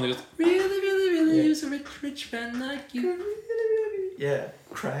 That's the one that goes, really, really, really use a rich friend like you. Yeah.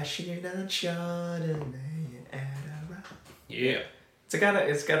 Crashing on Chardonnay at a rock. Yeah.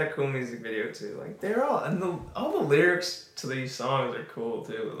 It's got a cool music video too. They're all all the lyrics to these songs are cool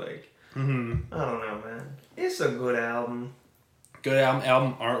too. I don't know, man. It's a good album. Good album.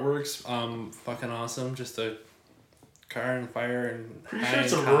 Album artwork's fucking awesome. Just a car and fire and Pretty high sure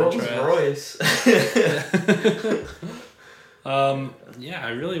it's a contrast. Rolls Royce. Yeah, I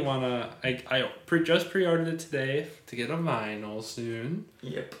really wanna. I just pre-ordered it today to get a vinyl soon.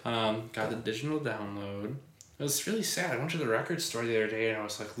 Yep. Got the digital download. It was really sad. I went to the record store the other day and I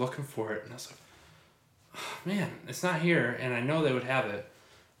was looking for it, and I was like, oh, man, it's not here, and I know they would have it.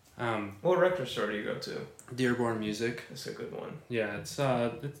 What record store do you go to? Dearborn Music. It's a good one. Yeah, it's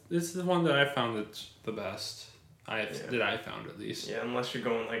the one that I found that's the best. that I found at least. Yeah, unless you're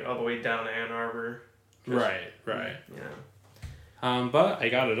going like all the way down to Ann Arbor. Right. Yeah. But I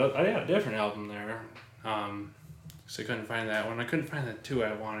got a different album there. So I couldn't find that one. I couldn't find the two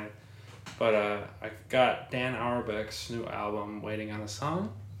I wanted. But I got Dan Auerbach's new album, Waiting on a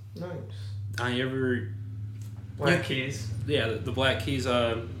Song. Nice. You ever... Black Keys. Yeah, the Black Keys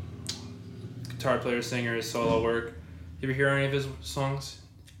guitar player, singer, his solo work. You ever hear any of his songs?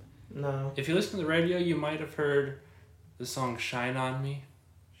 No. If you listen to the radio, you might have heard the song Shine On Me.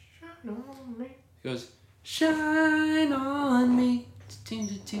 Shine on me. He goes, shine on me,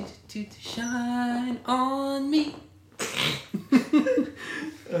 shine on me.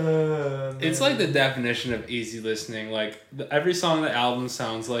 It's like the definition of easy listening. Like every song on the album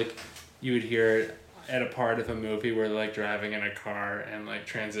sounds like you would hear it at a part of a movie where they're like driving in a car and like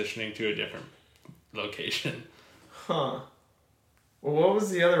transitioning to a different location. Huh. Well, what was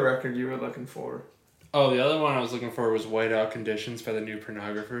the other record you were looking for? Oh, the other one I was looking for was Whiteout Conditions by the New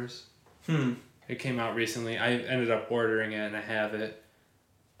Pornographers. It came out recently. I ended up ordering it and I have it.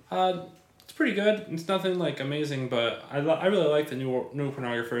 It's pretty good. It's nothing like amazing, but I really like the new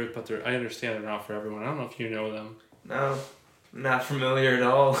Pornographers, but I understand they're not for everyone. I don't know if you know them. No, not familiar at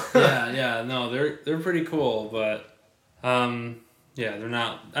all. yeah, no, they're pretty cool, but yeah, they're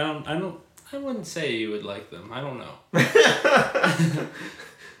not. I wouldn't say you would like them. I don't know.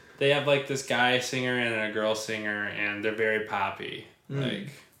 They have like this guy singer and a girl singer, and they're very poppy. Like,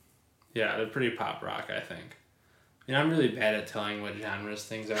 yeah, they're pretty pop rock, I think. I mean, I'm really bad at telling what genres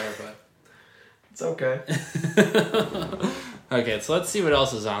things are, but it's okay. Okay, so let's see what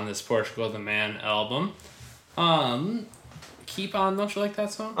else is on this Portugal the Man album. Keep On, don't you like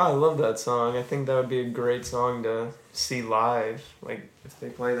that song? I love that song. I think that would be a great song to see live. Like, if they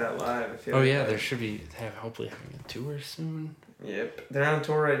play that live. I feel like yeah, there should be, hopefully having a tour soon. Yep. They're on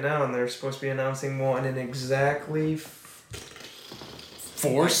tour right now, and they're supposed to be announcing one in exactly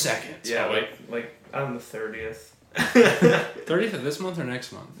 4 seconds. Yeah, like on the 30th. 30th of this month or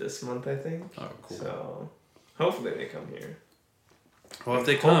next month? This month, I think. Oh, cool. So, hopefully they come here. Well, if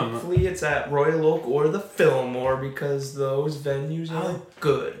they come... Hopefully it's at Royal Oak or the Fillmore, because those venues are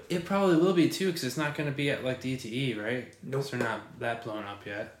good. It probably will be, too, because it's not going to be at, like, DTE, right? Nope. They're not that blown up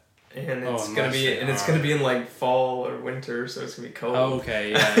yet. And it's gonna be in like fall or winter, so it's gonna be cold. Oh,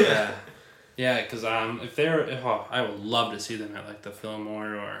 okay, yeah. Yeah, because I would love to see them at like the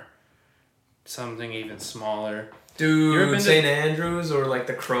Fillmore or something even smaller. Dude, St. Andrews or like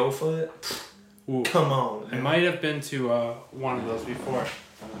the Crowfoot. Ooh, come on. I might have been to one of those before,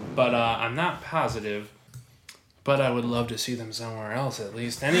 but I'm not positive. But I would love to see them somewhere else, at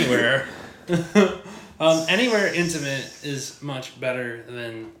least anywhere. Anywhere intimate is much better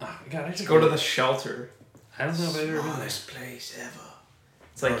than... Oh, God, I just go to the Shelter. I don't know if I've ever been there. Smallest place ever.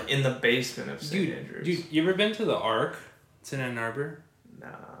 It's like in the basement of St. Andrews. Dude, you ever been to the Ark? It's in Ann Arbor. Nah.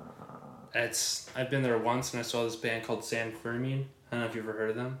 I've been there once and I saw this band called San Fermin. I don't know if you've ever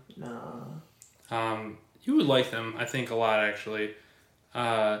heard of them. Nah. You would like them, I think, a lot, actually.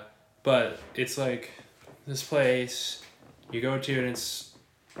 But it's like this place you go to and it's...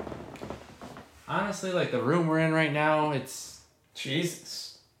 Honestly, like the room we're in right now, it's...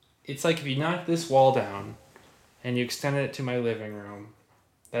 Jesus. It's like if you knock this wall down and you extended it to my living room,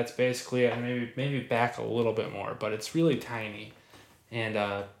 that's basically it. Maybe back a little bit more, but it's really tiny. And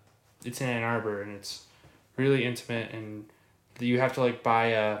it's in Ann Arbor, and it's really intimate, and you have to like buy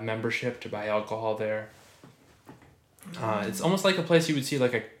a membership to buy alcohol there. It's almost like a place you would see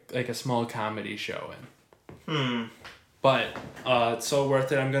like a small comedy show in. But it's so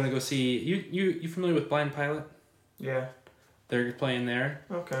worth it. I'm gonna go see you familiar with Blind Pilot? Yeah. They're playing there.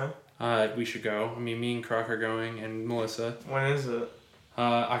 Okay. We should go. I mean, me and Croc are going, and Melissa. When is it?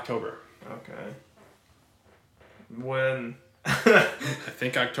 October. Okay. When? I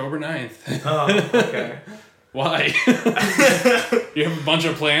think October 9th. Oh, okay. Why? You have a bunch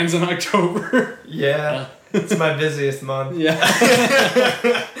of plans in October? Yeah. It's my busiest month. Yeah.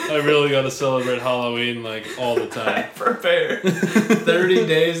 I really got to celebrate Halloween like all the time. I prepare 30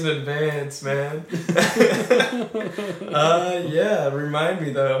 days in advance, man. Yeah, remind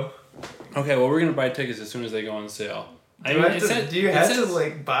me though. Okay, well, we're going to buy tickets as soon as they go on sale. Do you have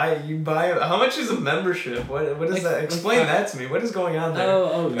to buy how much is a membership? What is like, that? Explain that to me. What is going on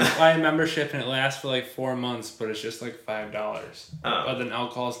there? You buy a membership and it lasts for like 4 months, but it's just like $5. But then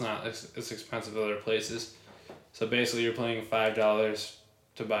alcohol's not as expensive as other places. So basically you're paying $5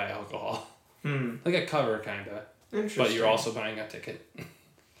 to buy alcohol. Like a cover kinda. Interesting. But you're also buying a ticket.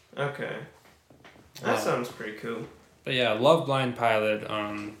 Okay. That sounds pretty cool. But yeah, love Blind Pilot.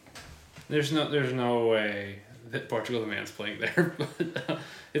 There's no way that Portugal the Man's playing there, but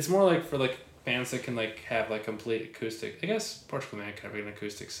it's more like for like bands that can like have like complete acoustic. I guess Portugal Man can have an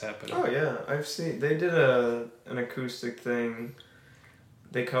acoustic set, but Oh yeah, I've seen they did an acoustic thing.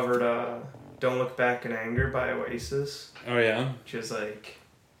 They covered "Don't Look Back in Anger" by Oasis, oh yeah, which is like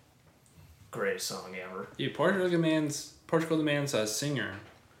greatest song ever. yeah. Portugal the Man's a singer.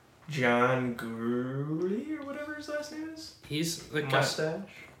 John Gourley or whatever his last name is. He's like Mustache.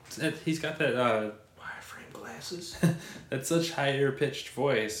 he's got that Wireframe glasses. that's such higher pitched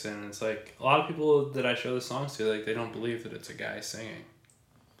voice, and it's like a lot of people that I show the songs to, like they don't believe that it's a guy singing.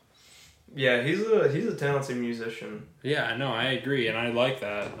 Yeah, he's a talented musician. Yeah, I know, I agree, and I like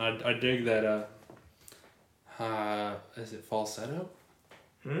that. I dig that. Is it falsetto?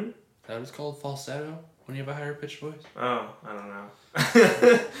 Is that what it's called, falsetto? When you have a higher pitched voice? Oh, I don't know.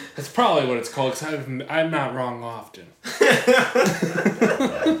 That's probably what it's called, because I'm not wrong often.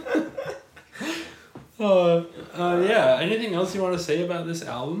 Yeah. Anything else you want to say about this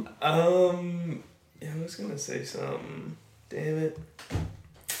album? Yeah, I was gonna say something. Damn it.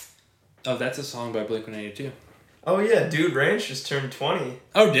 Oh, that's a song by Blink-182. Oh yeah, Dude Ranch just turned 20.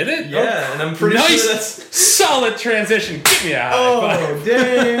 Oh, did it? Yeah, Oh, and I'm pretty nice. sure that's. Solid transition. Give me a high Oh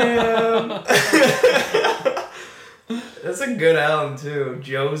damn! That's a good album too.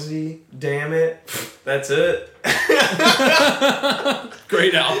 Josie, damn it. That's it. five.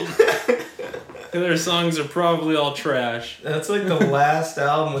 Great album. Their songs are probably all trash. That's like the last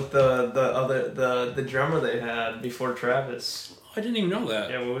album with the drummer they had before Travis. I didn't even know that.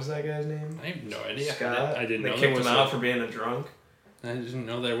 Yeah, what was that guy's name? I have no idea. Scott. I didn't They know kicked there was him out for being a drunk. I didn't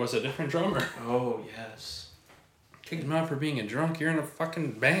know there was a different drummer. Oh yes. Kicked him out for being a drunk. You're in a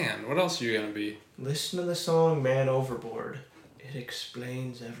fucking band. What else are you gonna be? Listen to the song "Man Overboard." It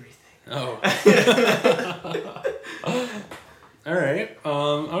explains everything. Oh. All right.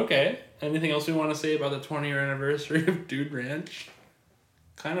 Okay. Anything else we want to say about the 20-year anniversary of Dude Ranch?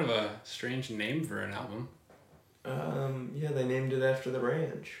 Kind of a strange name for an album. Yeah, they named it after the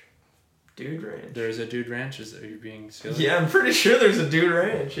ranch. Dude Ranch. There's a Dude Ranch. Are you being silly? Yeah, I'm pretty sure there's a Dude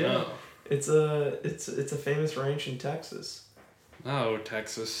Ranch. Yeah, Oh. it's a famous ranch in Texas. Oh,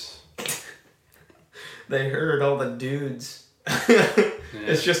 Texas. They heard all the dudes.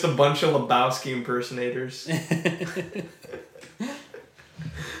 It's just a bunch of Lebowski impersonators.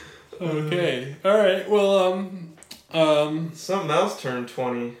 Okay. All right. Well, Something else turned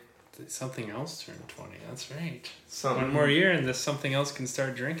 20. something else turned 20. That's right. Something. One more year and this something else can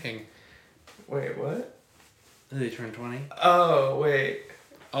start drinking. Wait, what? They turn 20. Oh, wait.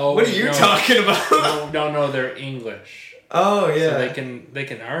 Oh, What are you no. talking about? No, they're English. Oh, yeah. So they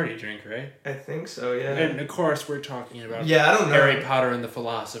can already drink, right? I think so, yeah. And of course, we're talking about Yeah, I don't know. Harry Potter and the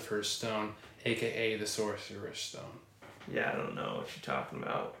Philosopher's Stone, aka the Sorcerer's Stone. Yeah, I don't know what you're talking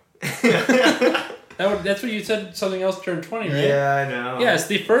about. That's what you said. Something else turned 20, right? Yeah, I know. Yes,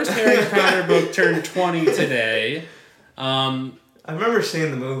 the first Harry Potter book turned 20 today. I remember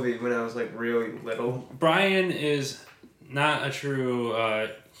seeing the movie when I was like really little. Brian is not a true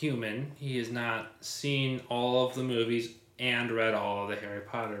human. He has not seen all of the movies and read all of the Harry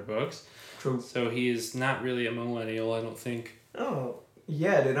Potter books. True. So he is not really a millennial, I don't think. Oh,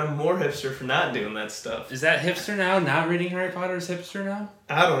 yeah, dude, I'm more hipster for not doing that stuff. Is that hipster now? Not reading Harry Potter is hipster now?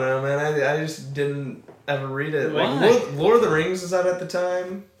 I don't know, man. I just didn't ever read it. Why? Like Lord of the Rings was out at the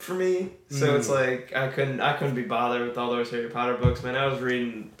time for me, so it's like I couldn't be bothered with all those Harry Potter books, man. I was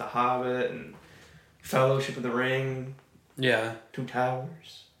reading The Hobbit and Fellowship of the Ring, Yeah. Two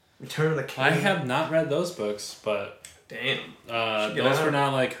Towers, Return of the King. I have not read those books, but Damn. those get were out.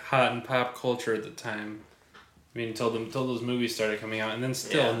 not like hot in pop culture at the time. I mean, until those movies started coming out, and then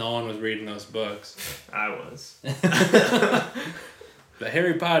still Yeah. no one was reading those books. I was. But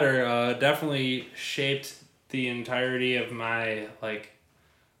Harry Potter definitely shaped the entirety of my like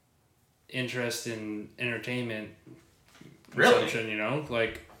interest in entertainment Really? consumption. You know,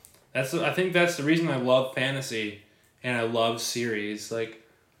 like I think that's the reason I love fantasy and I love series. Like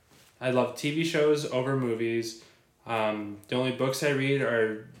I love TV shows over movies. The only books I read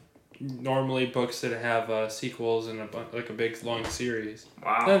are normally books that have sequels and like a big long series.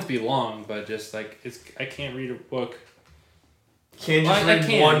 Wow. It doesn't have to be long, but just like I can't read a book. Can't just Well, I read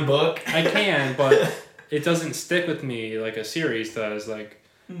can. one book. I can, but it doesn't stick with me like a series does. Like,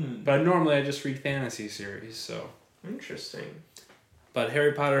 but normally I just read fantasy series. So, Interesting. but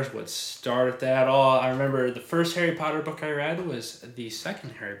Harry Potter is what started that all. I remember the first Harry Potter book I read was the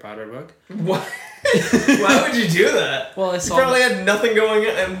second Harry Potter book. What? Why would you do that? Well, I You saw. probably had nothing going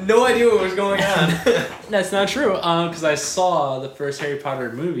on. I have no idea what was going on. That's not true. Because I saw the first Harry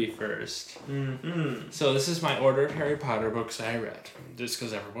Potter movie first. Mm-hmm. So this is my order of Harry Potter books I read, just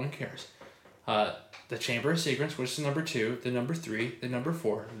because everyone cares. The Chamber of Secrets, which is number 2, then number 3, then number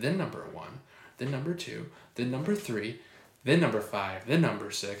 4, then number 1. then number 2, then number 3, then number 5, then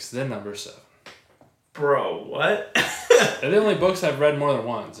number 6, then number 7. Bro, what? They're the only books I've read more than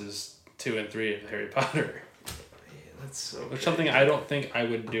once is 2 and 3 of Harry Potter. Yeah, that's so Which crazy. something I don't think I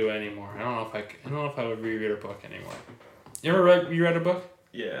would do anymore. I don't know if I would reread a book anymore. You ever read a book?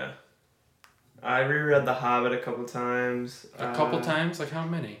 Yeah. I reread The Hobbit a couple times. A couple times? Like how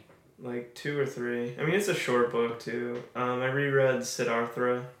many? Like 2 or 3. I mean, it's a short book, too. I reread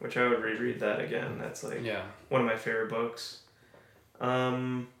Siddhartha, which I would reread that again. That's, like, one of my favorite books.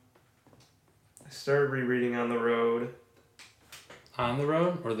 I started rereading On the Road. On the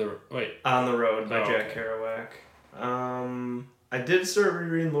Road? Or wait. On the Road by Jack okay. Kerouac. I did start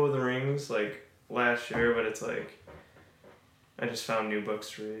rereading Lord of the Rings, like, last year, but it's, like, I just found new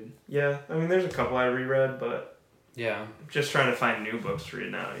books to read. Yeah, I mean, there's a couple I reread, but... Yeah. I'm just trying to find new books to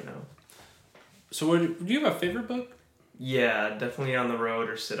read now, you know? So do you have a favorite book? Yeah, definitely On the Road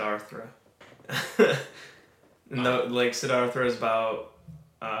or Siddhartha. No, like, Siddhartha is about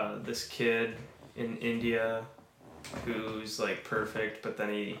this kid in India who's, like, perfect, but then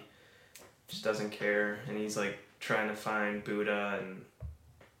he just doesn't care, and he's, like, trying to find Buddha, and,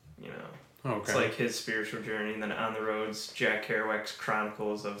 you know, it's, like, his spiritual journey, and then On the Road's Jack Kerouac's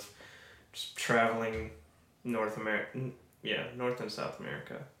chronicles of just traveling North and South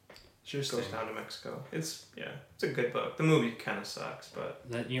America. Interesting. Goes down to Mexico. It's a good book. The movie kind of sucks, but...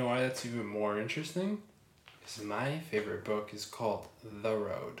 You know why that's even more interesting? Because my favorite book is called The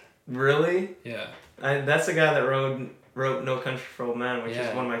Road. Really? Yeah. That's the guy that wrote No Country for Old Men, which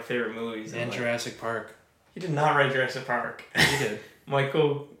is one of my favorite movies. And Jurassic Park. He did not write Jurassic Park. He did.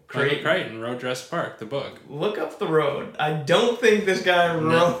 Michael Crichton wrote Jurassic Park, the book. Look up The Road. I don't think this guy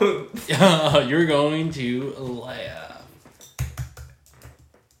wrote... You're going to laugh.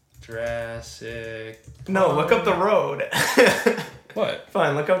 Jurassic... No, look up The Road. What?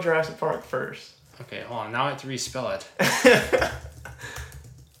 Fine, look up Jurassic Park first. Okay, hold on. Now I have to respell it.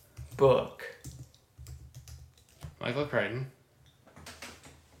 Book. Michael Crichton.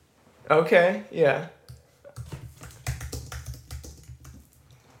 Okay, yeah.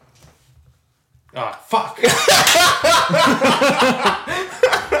 Ah, fuck!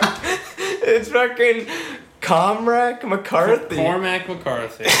 It's fucking Cormac McCarthy. Cormac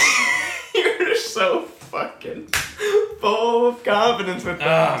McCarthy. You're so fucking full of confidence with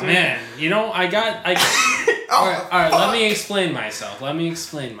that. Oh, man. You know, Alright, let me explain myself.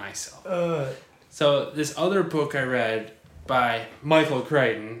 So, this other book I read by Michael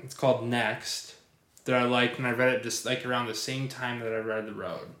Crichton, it's called Next, that I liked, and I read it just, like, around the same time that I read The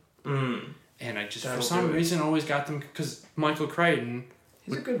Road. And I just, for some reason, always got them, because Michael Crichton...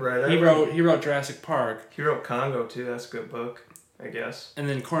 He's a good writer. He wrote Jurassic Park. He wrote Congo, too. That's a good book, I guess. And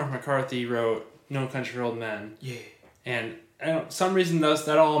then Cormac McCarthy wrote No Country for Old Men. Yeah. And some reason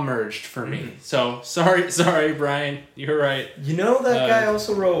that all merged for me. So, sorry, Brian. You're right. You know that guy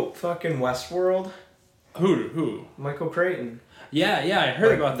also wrote fucking Westworld? Who? Michael Crichton. Yeah, I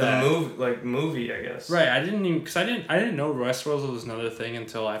heard about that. Movie, I guess. Right, I didn't know Westworld was another thing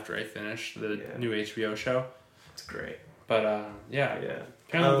until after I finished the new HBO show. It's great. But yeah.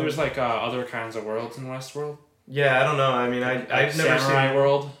 Apparently, there's like other kinds of worlds in Westworld. Yeah, I don't know. I mean, I've never seen Samurai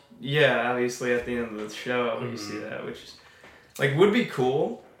World. Yeah, obviously at the end of the show you see that, which is like would be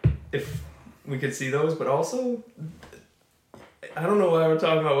cool if we could see those, but also I don't know why we're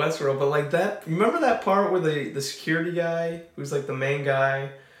talking about Westworld, but like that. Remember that part where the security guy, who's like the main guy,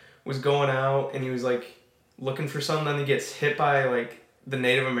 was going out and he was like looking for something, and he gets hit by like the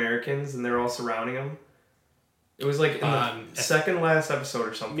Native Americans and they're all surrounding him. It was like in the second last episode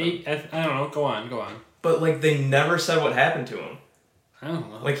or something. I don't know. Go on. But like they never said what happened to him. I don't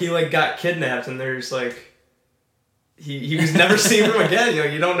know. Like he like got kidnapped and there's like he was never seen from again.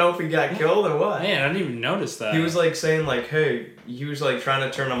 You don't know if he got killed or what. Man, I didn't even notice that. He was like saying like, hey, he was like trying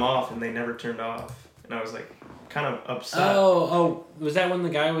to turn them off and they never turned off. And I was like kind of upset. Oh, was that when the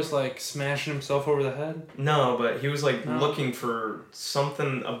guy was like smashing himself over the head? No, but he was like looking for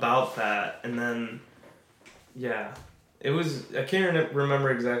something about that, and then it was, I can't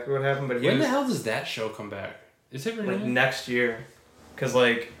remember exactly what happened, but when the hell does that show come back? Is it renewed? Like next year. Because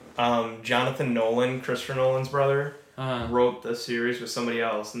like Jonathan Nolan, Christopher Nolan's brother, wrote the series with somebody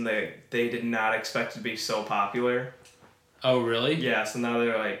else, and they did not expect it to be so popular. Oh, really? Yeah, so now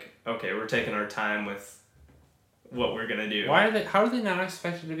they're like, okay, we're taking our time with what we're gonna do. How did they not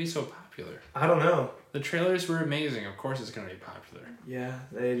expect it to be so popular? I don't know. The trailers were amazing. Of course it's gonna be popular. Yeah,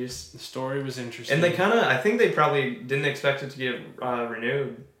 they just... The story was interesting. And they I think they probably didn't expect it to get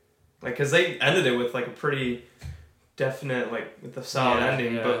renewed. Like, because they ended it with, like, a pretty definite, like, with a solid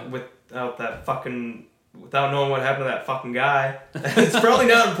ending, but without that fucking without knowing what happened to that fucking guy. It's probably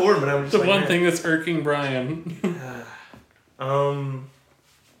not important, but I'm just The like, one man. thing that's irking Brian.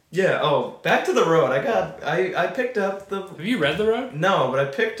 Yeah. Oh, back to The Road. I picked up the. Have you read The Road? No, but I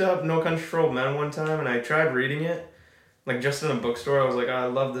picked up No Country for Old Men one time, and I tried reading it, like just in a bookstore. I was like, oh, I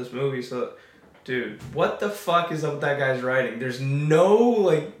love this movie. So, dude, what the fuck is up with that guy's writing? There's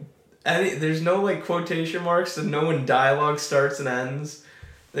no quotation marks, and no when dialogue starts and ends.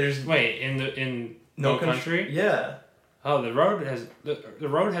 There's Wait, in No Country? Yeah. Oh, The Road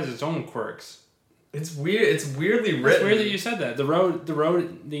has its own quirks. It's weird. It's weirdly written. It's weird that you said that. The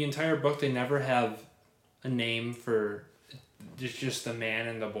road, the entire book, they never have a name for. It's just the man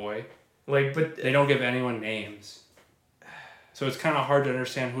and the boy. Like, but They don't give anyone names. So it's kind of hard to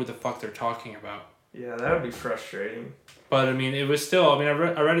understand who the fuck they're talking about. yeah, that would be frustrating. But I mean, it was still. I mean,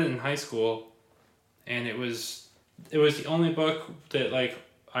 I read it in high school, and it was the only book that like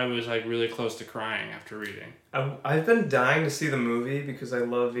I was like really close to crying after reading. I've been dying to see the movie because I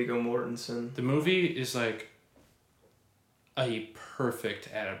love Viggo Mortensen. The movie is like a perfect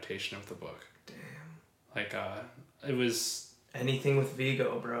adaptation of the book. Damn. Like it was Anything with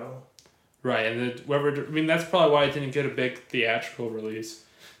Viggo, bro. right, and that's probably why it didn't get a big theatrical release,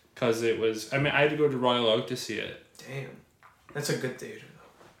 because it was. I mean, I had to go to Royal Oak to see it. Damn. That's a good theater,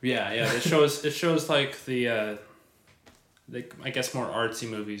 though. Yeah. It shows like the I guess more artsy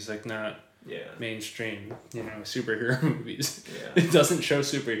movies, like not Yeah. mainstream, superhero movies. Yeah. It doesn't show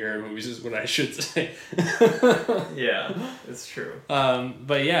superhero movies, is what I should say. Yeah, it's true.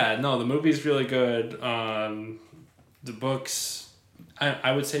 But yeah, no, the movie's really good. The books,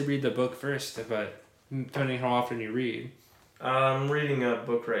 I would say read the book first, but depending how often you read. I'm reading a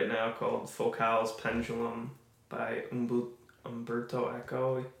book right now called Focal's Pendulum by Umberto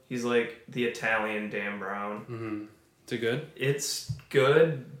Eco. He's like the Italian Dan Brown. Mm-hmm. Is it good? It's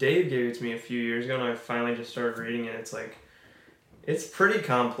good. Dave gave it to me a few years ago, and I finally just started reading it. It's like, it's pretty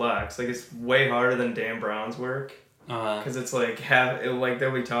complex. Like, it's way harder than Dan Brown's work. Because it's like,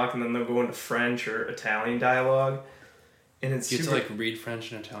 they'll be talking, then they'll go into French or Italian dialogue. And it's You have to super, like read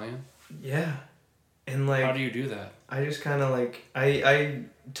French and Italian? yeah. And like, How do you do that? I just kind of like, I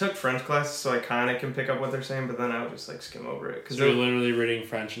took French classes, so I kind of can pick up what they're saying, but then I would just like skim over it. So you're literally reading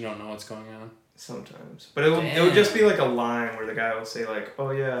French and don't know what's going on? Sometimes. But it would just be like a line where the guy will say like,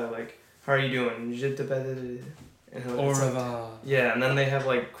 oh yeah, like, how are you doing? Je te bade-" And Au it's like, revoir. yeah, and then they have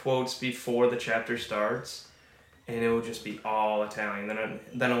like quotes before the chapter starts, and it will just be all Italian.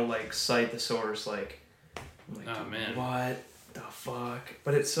 Then I'll like cite the source, like, I'm like, Oh, man. what the fuck?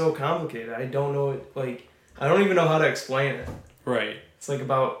 But it's so complicated. I don't know it. Like, I don't even know how to explain it. Right. It's like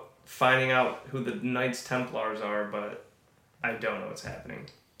about finding out who the Knights Templars are, but I don't know what's happening,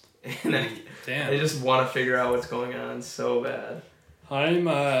 and I Damn. just want to figure out what's going on so bad.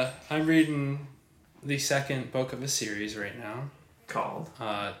 I'm reading the second book of a series right now. Called.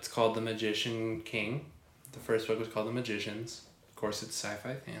 It's called The Magician King. The first book was called The Magicians. Of course, it's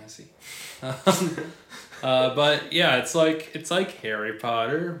sci-fi fantasy. But yeah, it's like Harry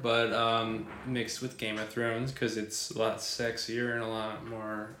Potter, but mixed with Game of Thrones, because it's a lot sexier and a lot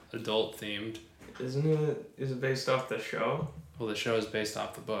more adult themed. Isn't it? Is it based off the show? Well, the show is based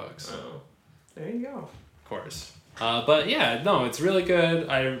off the books, Oh, there you go. of course. But yeah, no, it's really good.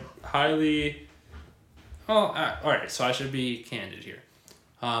 I highly. All right, so I should be candid here.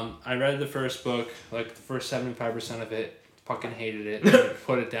 I read the first book, like the first 75% of it, fucking hated it, and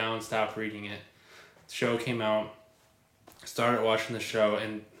put it down, stopped reading it. The show came out, started watching the show,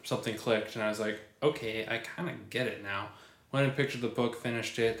 and something clicked, and I was like, okay, I kind of get it now. Went and picked up the book,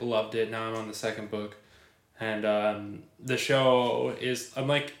 finished it, loved it. Now I'm on the second book, and the show is. I'm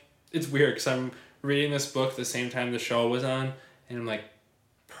like, it's weird because I'm reading this book the same time the show was on, and I'm like,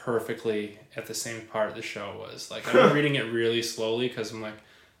 perfectly at the same part the show was. Like, I'm reading it really slowly because I'm like,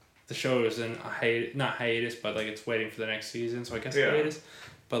 the show is in not hiatus, but like it's waiting for the next season, so I guess hiatus.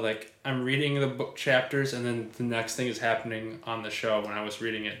 But like, I'm reading the book chapters, and then the next thing is happening on the show when I was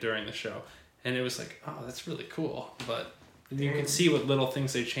reading it during the show, and it was like, oh, that's really cool. But you can see what little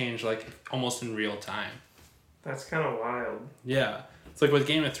things they change, like almost in real time. That's kind of wild. Yeah, it's like with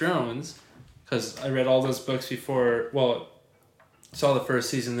Game of Thrones, because I read all those books before. Well, saw the first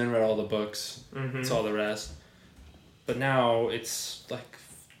season, then read all the books, saw the rest. But now it's like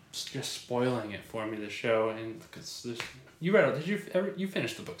just spoiling it for me, the show, and because you read it. You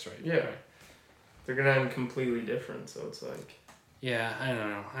finished the books, right? Yeah. Right. They're gonna end completely different, so it's like. Yeah, I don't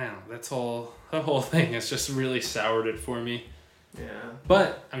know. The whole thing has just really soured it for me. Yeah.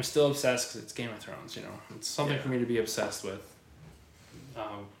 But I'm still obsessed because it's Game of Thrones. It's something Yeah. for me to be obsessed with.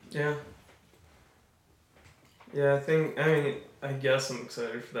 Yeah. Yeah, I guess I'm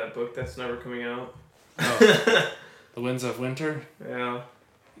excited for that book that's never coming out. Oh, The Winds of Winter. Yeah.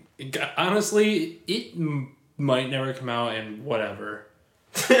 Honestly, it might never come out, and whatever.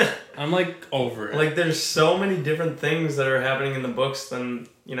 I'm like over it. Like, there's so many different things that are happening in the books than,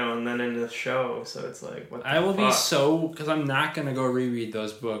 and then in the show. So it's like, what the I will be fuck? because I'm not gonna go reread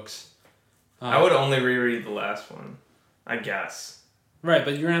those books. I would only reread the last one, I guess. Right,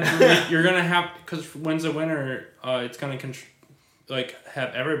 but you're gonna have to you're gonna have because Winds of Winter, it's gonna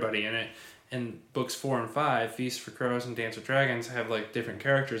have everybody in it. And books 4 and 5, Feast for Crows and Dance with Dragons, have like different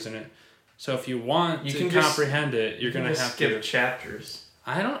characters in it. So if you want to comprehend it, you're gonna have skip to chapters.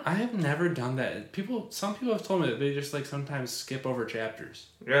 I have never done that. Some people have told me that they just like sometimes skip over chapters.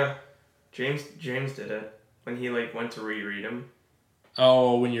 Yeah, James did it when he like went to reread them.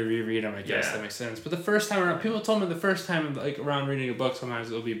 Oh, when you reread them, I guess Yeah. that makes sense. But the first time around, people told me the first time like around reading a book, sometimes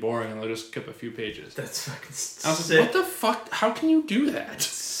it'll be boring and they'll just skip a few pages. That's fucking I was sick. like, what the fuck? How can you do that?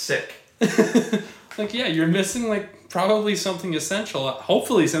 Sick. Like, yeah, you're missing like probably something essential.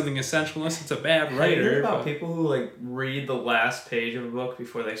 Hopefully, something essential, unless it's a bad Have you writer. heard about but- people who like read the last page of a book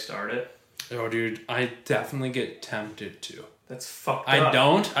before they start it? Oh, dude, I definitely get tempted to. That's fucked up. I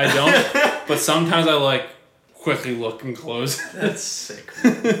don't, but sometimes I like quickly look and close. That's sick.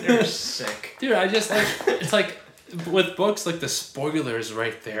 Man. You're sick. Dude, I just like it's like with books like the spoilers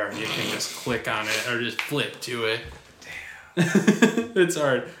right there, and you can just click on it or just flip to it. Damn, it's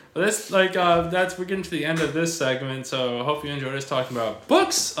hard. But that's like we're getting to the end of this segment, so I hope you enjoyed us talking about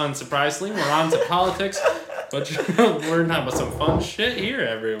books. Unsurprisingly, we're on to politics, but we're talking about some fun shit here,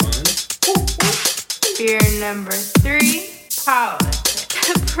 everyone. Beer number 3, politics.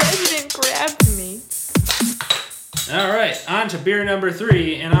 The president grabbed me. All right, on to beer number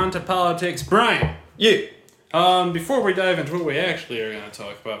 3 and on to politics. Brian. Yeah. Before we dive into what we actually are going to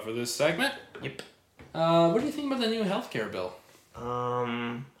talk about for this segment. Yep. What do you think about the new healthcare bill?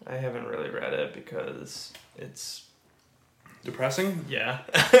 I haven't really read it because it's Depressing? yeah.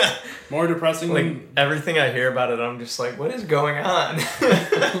 More depressing Like than... everything I hear about it, I'm just like, what is going on?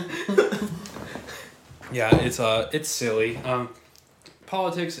 Yeah, it's silly.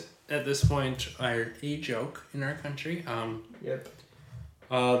 Politics at this point are a joke in our country. Yep.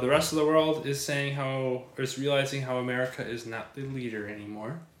 The rest of the world is realizing how America is not the leader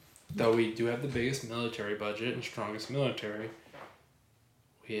anymore. Though we do have the biggest military budget and strongest military,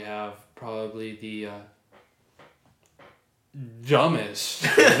 we have probably the dumbest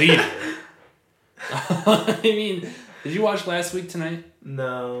leader. I mean, did you watch Last Week Tonight?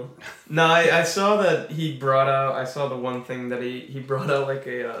 No. I saw that he brought out. I saw the one thing that he brought out like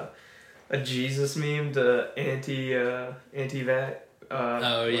a Jesus meme to anti-vax.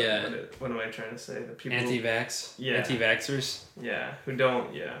 Oh, yeah. What am I trying to say? The people. Anti-vax? Yeah. Anti-vaxxers? Who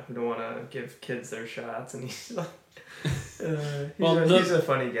don't want to give kids their shots, and he's like, he's a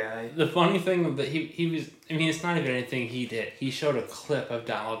funny guy. The funny thing that he was, I mean, it's not even anything he did. He showed a clip of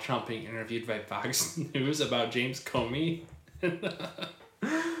Donald Trump being interviewed by Fox News about James Comey.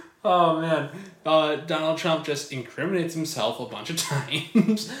 Oh, man. Donald Trump just incriminates himself a bunch of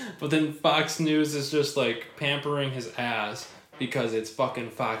times, but then Fox News is just, like, pampering his ass because it's fucking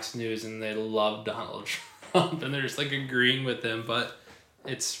Fox News and they love Donald Trump and they're just, like, agreeing with him, but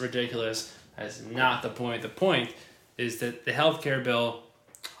it's ridiculous. That's not the point. The point is that the healthcare bill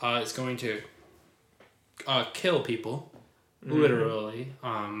is going to kill people, literally.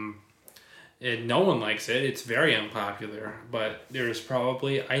 And no one likes it. It's very unpopular, but there's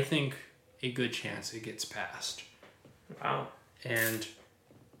probably, I think, a good chance it gets passed. Wow. And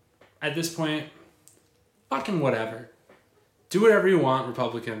at this point, fucking whatever. Do whatever you want,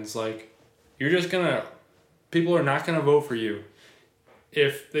 Republicans. Like, you're just gonna... People are not gonna vote for you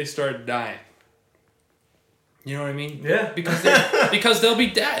if they start dying. You know what I mean? Yeah. Because they'll be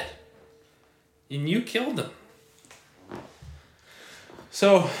dead. And you killed them.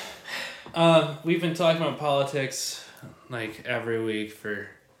 So, we've been talking about politics like every week for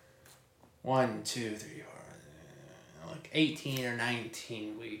 1, 2, 3, 4, like 18 or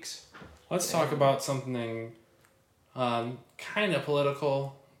 19 weeks. Let's talk about something kind of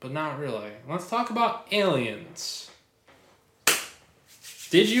political, but not really. Let's talk about aliens.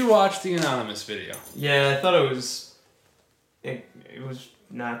 Did you watch the Anonymous video? Yeah, I thought it was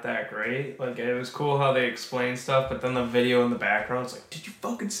not that great. Like, it was cool how they explained stuff, but then the video in the background was like, did you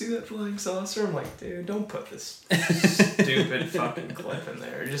fucking see that flying saucer? I'm like, dude, don't put this stupid fucking clip in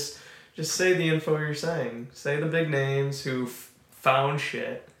there. Just say the info you're saying. Say the big names who found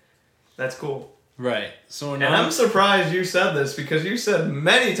shit. That's cool. Right. So And I'm surprised you said this, because you said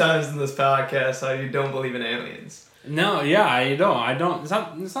many times in this podcast how you don't believe in aliens. No, yeah, I don't.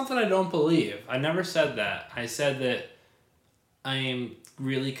 It's not that I don't believe. I never said that. I said that I am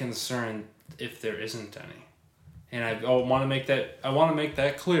really concerned if there isn't any. And I want to make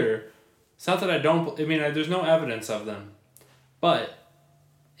that clear. It's not that I don't. I mean, there's no evidence of them, but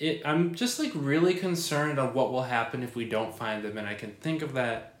I'm just like really concerned on what will happen if we don't find them, and I can think of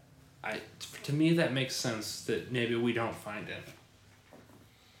that. To me, that makes sense that maybe we don't find any.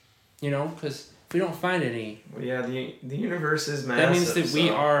 You know, because if we don't find any, well, yeah, the universe is massive. That means that we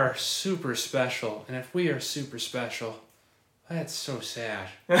are super special, and if we are super special, that's so sad.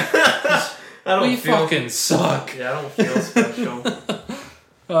 We fucking suck. Yeah, I don't feel special.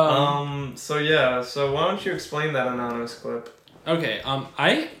 So why don't you explain that anonymous clip? Okay,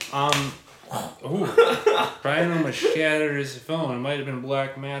 Brian almost shattered his phone. It might have been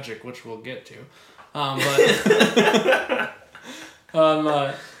black magic, which we'll get to.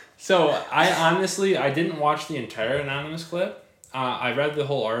 So I didn't watch the entire anonymous clip. I read the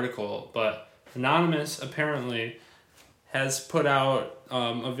whole article, but Anonymous apparently has put out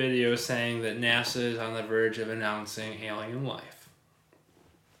a video saying that NASA is on the verge of announcing alien life.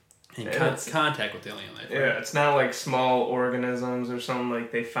 In contact with alien life. Right? Yeah, it's not like small organisms or something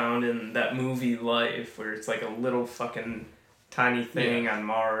like they found in that movie Life, where it's like a little fucking tiny thing on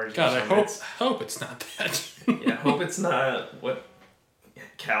Mars. God, I hope it's not that. Yeah, I hope it's not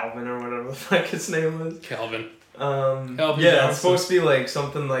Calvin or whatever the fuck his name was. Calvin. Yeah, Johnson. it's supposed to be like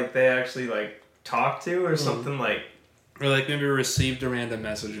something like they actually like talk to or something like. Or like maybe received a random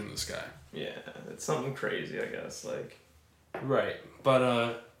message in the sky. Yeah, it's something crazy, I guess. Like. Right,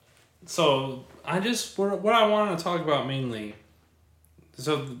 but so what I want to talk about mainly.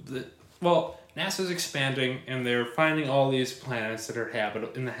 So NASA's expanding and they're finding all these planets that are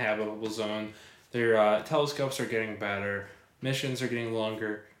in the habitable zone. Their telescopes are getting better. Missions are getting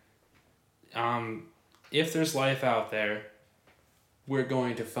longer. If there's life out there, we're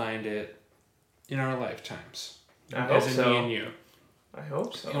going to find it in our lifetimes. I hope so. Me and you. I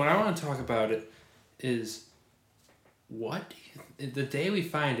hope so. And what I want to talk about it is, the day we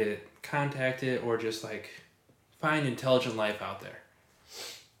find it, contact it, or just like find intelligent life out there.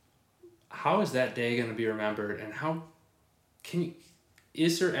 How is that day going to be remembered, and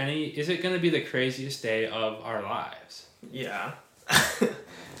is it going to be the craziest day of our lives? Yeah.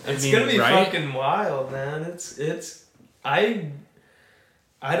 It's going to be fucking wild, man.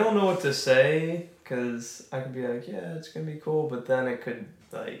 I don't know what to say, because I could be like, yeah, it's going to be cool, but then it could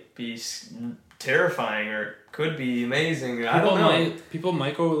like be terrifying, or it could be amazing. I don't know. People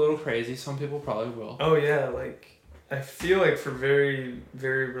might go a little crazy. Some people probably will. Oh yeah, like I feel like for very,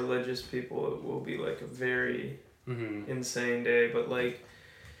 very religious people, it will be like a very insane day. But like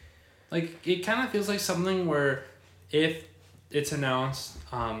it kind of feels like something where if it's announced,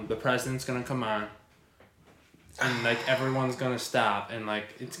 the president's gonna come on, and like everyone's gonna stop, and like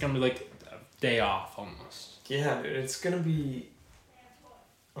it's gonna be like a day off almost. Yeah, dude, it's gonna be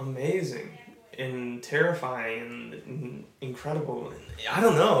amazing and terrifying and incredible. I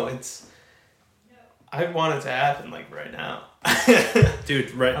don't know. I want it to happen like right now.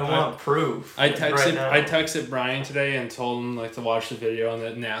 Dude, right. I want proof. I texted Brian today and told him like to watch the video and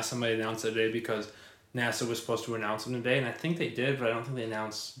that NASA might announce it today, because NASA was supposed to announce them today, and I think they did, but I don't think they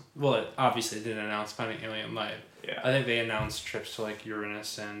announced. Well, it obviously didn't announce finding alien life. Yeah. I think they announced trips to like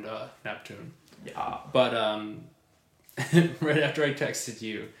Uranus and Neptune. Yeah. But right after I texted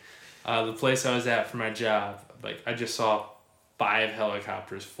you, the place I was at for my job, like I just saw 5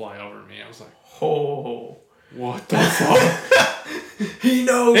 helicopters fly over me. I was like, oh, what the fuck? He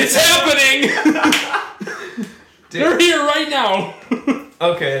knows. It's happening. They're here right now.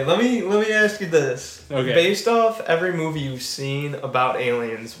 Okay, let me ask you this. Okay. Based off every movie you've seen about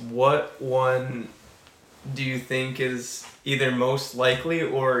aliens, what one do you think is either most likely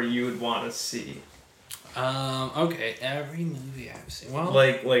or you would want to see? Okay, every movie I've seen. Well,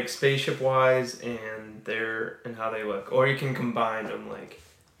 like spaceship wise and how they look, or you can combine them. Like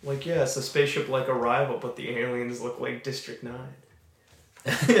yeah, it's a spaceship like Arrival, but the aliens look like District 9.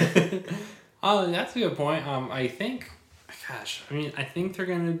 Oh, that's a good point. I think they're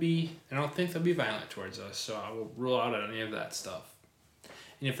gonna be. I don't think they'll be violent towards us, so I will rule out any of that stuff.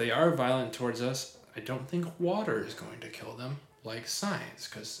 And if they are violent towards us, I don't think water is going to kill them, like science,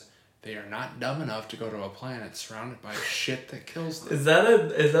 because they are not dumb enough to go to a planet surrounded by shit that kills them. Is that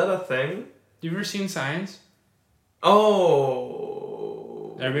a thing? You ever seen Science?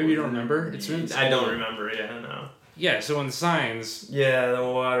 Oh. Or maybe you don't remember. I don't remember. Yeah, no. Yeah, so in Science, yeah, the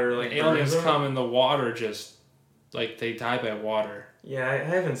water like aliens come and the water just like they die by water. Yeah, I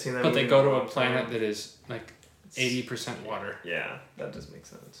haven't seen that. But they go to a planet that is like 80% water. Yeah, that does make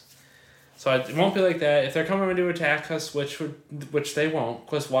sense. So it won't be like that. If they're coming to attack us, which they won't,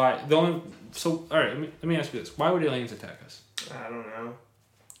 because why? All right, let me ask you this: why would aliens attack us? I don't know.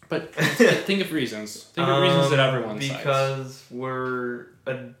 But think of reasons. Think of reasons that everyone cites. Because we're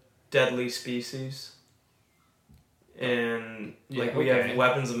a deadly species. And we have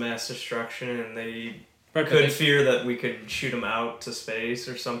weapons of mass destruction, and they could fear that we could shoot them out to space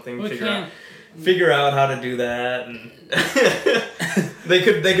or something. Figure out how to do that, and they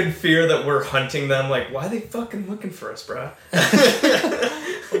could fear that we're hunting them. Like, why are they fucking looking for us, bro?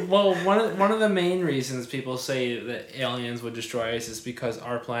 Well, one of the main reasons people say that aliens would destroy us is because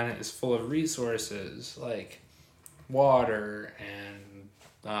our planet is full of resources like water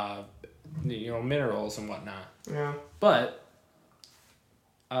and minerals and whatnot. Yeah. But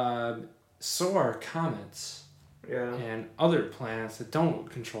so are comets. Yeah. And other planets that don't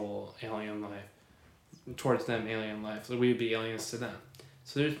control alien life, towards them alien life, so we'd be aliens to them.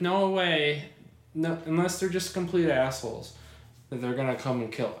 So there's no way, unless they're just complete assholes, that they're gonna come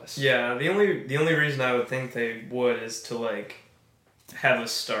and kill us. Yeah, the only reason I would think they would is to have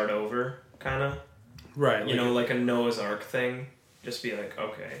us start over, kind of. Right. Like a Noah's Ark thing. Just be like,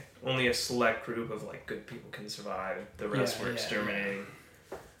 okay, only a select group of good people can survive. The rest we're exterminating.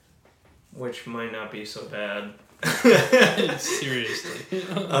 Yeah. Which might not be so bad. Seriously.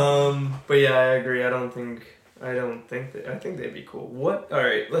 But yeah, I agree. I think they'd be cool.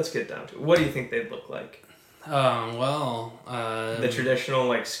 Alright, let's get down to it. What do you think they'd look like? The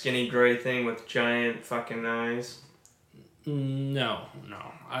traditional skinny gray thing with giant fucking eyes? No,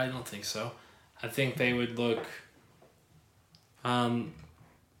 I don't think so. I think they would look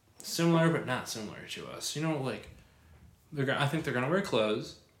similar but not similar to us. I think they're gonna wear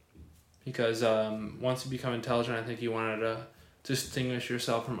clothes. Because once you become intelligent, I think you wanted to distinguish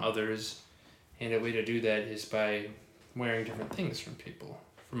yourself from others. And a way to do that is by wearing different things from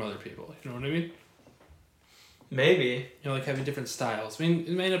other people. You know what I mean? Maybe. Having different styles. I mean,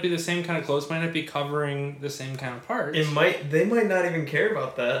 it might not be the same kind of clothes, might not be covering the same kind of parts. They might not even care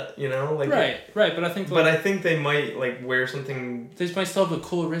about that, Right, but I think... But I think they might, wear something... They might still have a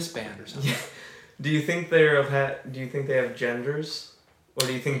cool wristband or something. Yeah. Do you think they have genders? Or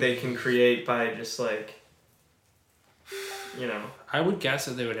do you think they can create by just I would guess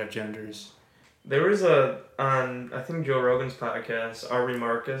that they would have genders. There was on I think Joe Rogan's podcast, Aubrey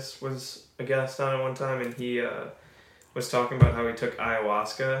Marcus was a guest on it one time, and he was talking about how he took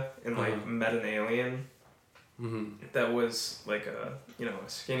ayahuasca and met an alien. Mm-hmm. That was a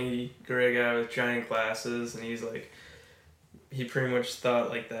skinny gray guy with giant glasses, and he pretty much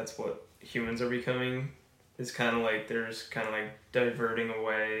thought that's what humans are becoming. It's kind of they're just kind of diverting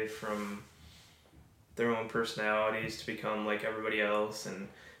away from their own personalities to become like everybody else. And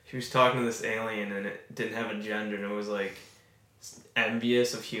he was talking to this alien, and it didn't have a gender, and it was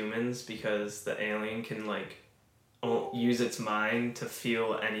envious of humans because the alien can use its mind to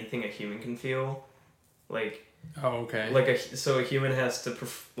feel anything a human can feel. Oh, okay. So a human has to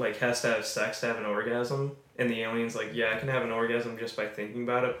have sex to have an orgasm, and the alien's yeah, I can have an orgasm just by thinking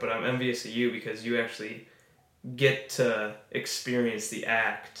about it, but I'm envious of you because you actually get to experience the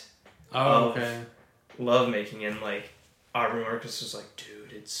act of lovemaking. And Aubrey Marcus was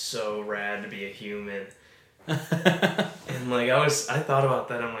dude, it's so rad to be a human. And I thought about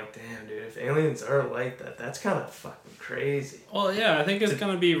that. I'm damn, dude, if aliens are like that, that's kind of fucking crazy. Well, yeah, I think it's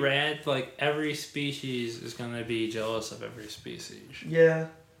gonna be rad. Every species is gonna be jealous of every species. Yeah,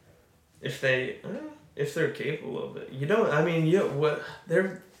 if they're capable of it.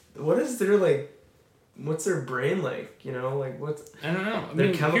 What is their what's their brain like? What's... I don't know.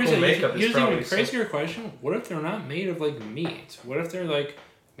 Their chemical makeup is probably... Here's an even crazier question. What if they're not made of, meat? What if they're,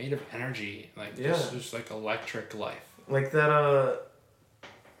 made of energy? Just electric life? The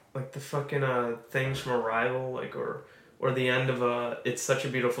fucking, things from Arrival, or the end of, It's Such a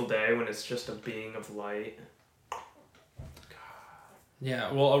Beautiful Day when it's just a being of light. God.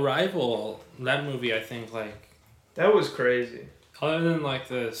 Yeah, well, Arrival, that movie, I think, That was crazy. Other than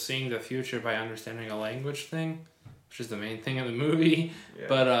the seeing the future by understanding a language thing, which is the main thing of the movie, yeah.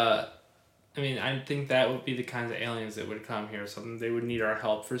 But I think that would be the kinds of aliens that would come here. Something they would need our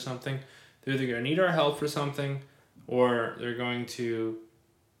help for something. They're either going to need our help for something, or they're going to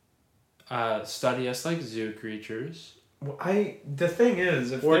study us like zoo creatures. Well, the thing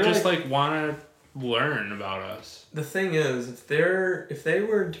is, if or just want to learn about us. The thing is, if they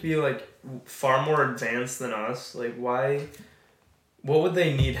were to be far more advanced than us, why? What would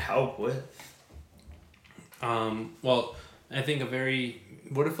they need help with? Well, I think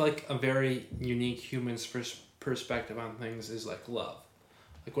what if a very unique human's perspective on things is love?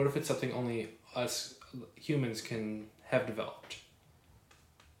 What if it's something only us humans can have developed?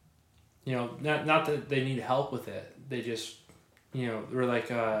 Not that they need help with it. They just, we're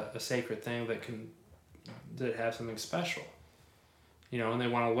a sacred thing that have something special. and they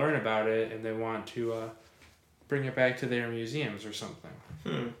want to learn about it, and they want to bring it back to their museums or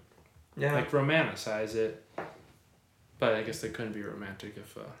something. Yeah. Like romanticize it. But I guess they couldn't be romantic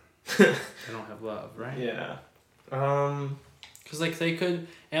if they don't have love, right? Yeah. Because like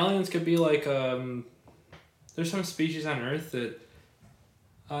aliens could be like there's some species on Earth that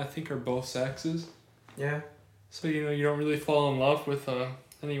I think are both sexes. Yeah. So you don't really fall in love with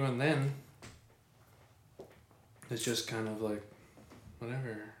anyone then. It's just kind of like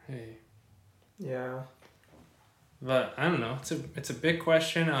whatever. Hey. Yeah. But I don't know. It's a big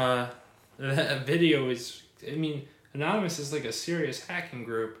question. That video is. I mean, Anonymous is like a serious hacking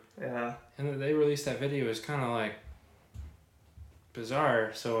group. Yeah. And that they released that video is kind of like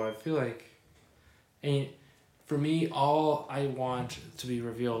bizarre. So I feel like, for me, all I want to be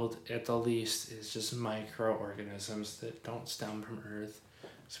revealed at the least is just microorganisms that don't stem from Earth.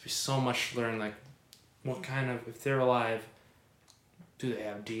 There's be so much to learn. Like, what kind of, if they're alive, do they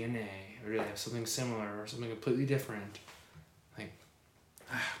have DNA or do they have something similar or something completely different? Like,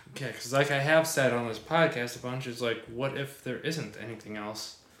 okay, because like I have said on this podcast a bunch, it's like, what if there isn't anything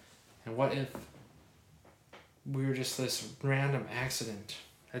else? And what if we're just this random accident?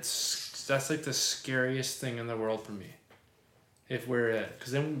 That's like the scariest thing in the world for me. If we're it.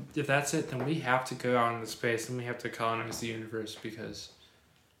 Because then, if that's it, then we have to go out into space and we have to colonize the universe because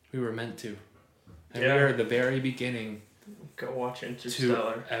we were meant to. And we are at the very beginning. Go watch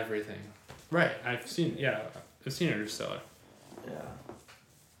Interstellar. To everything. Right. I've seen Interstellar. Yeah.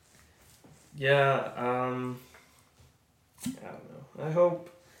 Yeah, I don't know.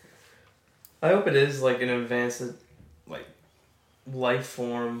 I hope it is like an advanced like life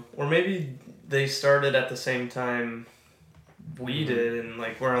form, or maybe they started at the same time we did, and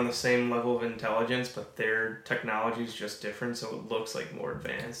like we're on the same level of intelligence, but their technology is just different, so it looks like more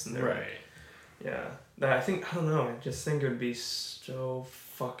advanced. And right. Yeah. I don't know. I just think it would be so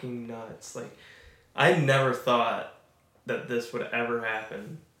fucking nuts. Like, I never thought that this would ever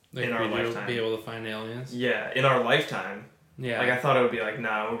happen in our lifetime. Be able to find aliens. Yeah, in our lifetime. Yeah. Like, I thought it would be like,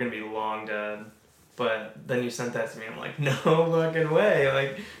 nah, we're gonna be long dead. But then you sent that to me. I'm like, no fucking way.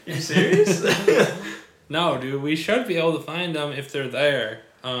 Like, you serious? No, dude. We should be able to find them if they're there.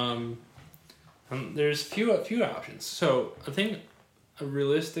 There's few options. So I think a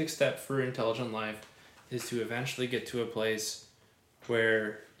realistic step for intelligent life is to eventually get to a place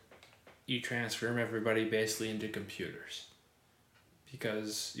where you transform everybody basically into computers,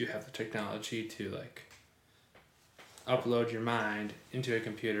 because you have the technology to like upload your mind into a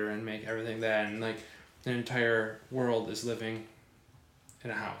computer and make everything that, and like the entire world is living in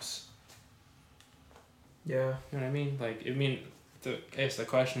a house. Yeah. You know what I mean? Like, I guess the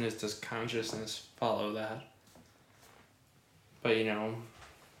question is, does consciousness follow that? But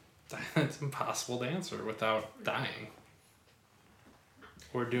it's impossible to answer without dying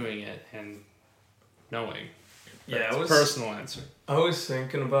or doing it and knowing. Yeah, it's a personal answer. I was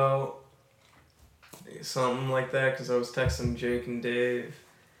thinking about something like that because I was texting Jake and Dave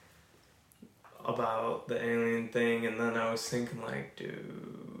about the alien thing, and then I was thinking like, dude,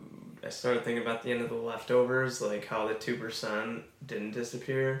 I started thinking about the end of The Leftovers, like how the 2% didn't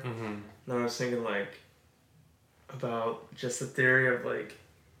disappear. Mm-hmm. And I was thinking like about just the theory of like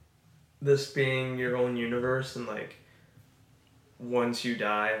this being your own universe, and like once you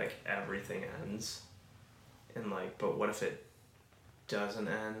die, like everything ends. And like, but what if it doesn't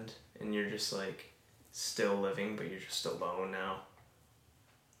end and you're just like still living, but you're just alone now?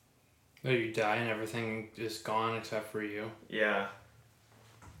 Oh, you die and everything is gone except for you? Yeah.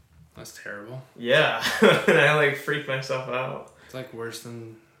 That's terrible. Yeah. And I like freak myself out. It's like worse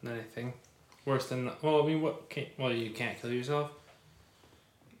than anything. Worse than, well, I mean, you can't kill yourself?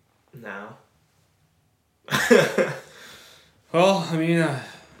 No. Well, I mean,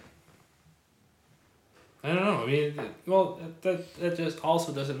 I don't know. I mean, well, that just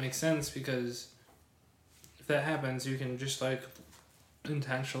also doesn't make sense, because if that happens, you can just like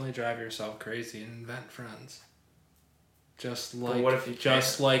intentionally drive yourself crazy and invent friends. Just like, what if you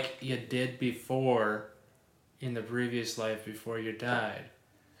just can't? like you did before, in the previous life before you died.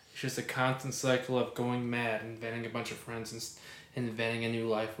 It's just a constant cycle of going mad, inventing a bunch of friends, and inventing a new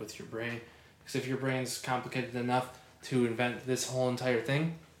life with your brain. Because if your brain's complicated enough to invent this whole entire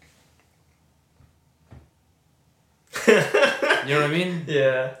thing, you know what I mean?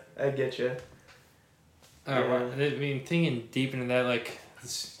 Yeah, I get you. I mean, thinking deep into that, like,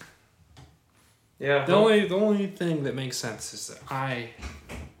 Yeah. the only thing that makes sense is that I,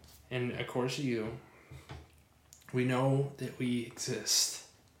 and of course you, we know that we exist.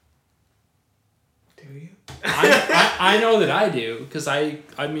 Do you? I know that I do, because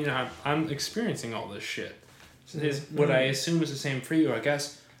I'm experiencing all this shit. what I assume is the same for you. I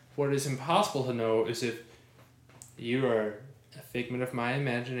guess what is impossible to know is if you are a figment of my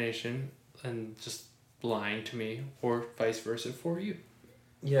imagination and just lying to me, or vice versa for you.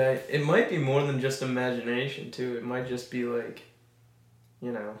 Yeah, it might be more than just imagination, too. It might just be like,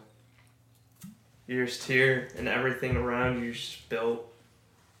 you know, you're just here and everything around you is just built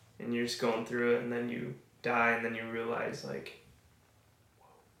and you're just going through it and then you die and then you realize, like, whoa,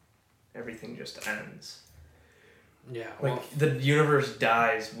 everything just ends. Yeah, Like, the universe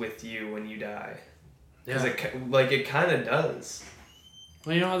dies with you when you die. yeah. Because it kind of does.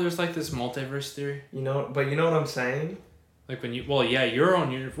 Well, you know how there's like this multiverse theory? You know, but you know what I'm saying? Like when you, well, yeah, your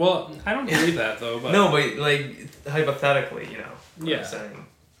own universe. Well, I don't believe that though, but. No, but like, hypothetically, you know what Yeah. I'm saying.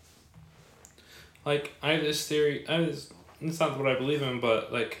 Like, I have this theory, it's not what I believe in,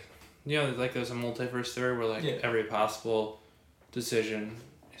 but like, you know, like there's a multiverse theory where like every possible decision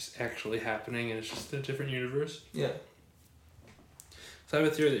is actually happening and it's just a different universe. Yeah. So I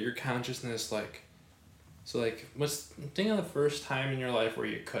have a theory that your consciousness, like, so like, think of the first time in your life where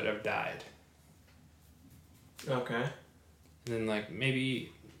you could have died. Okay. And then like,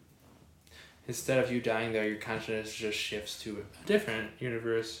 maybe instead of you dying there, your consciousness just shifts to a different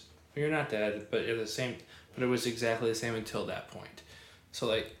universe where you're not dead, but you're the same, but it was exactly the same until that point. So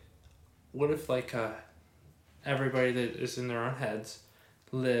like, what if like everybody that is in their own heads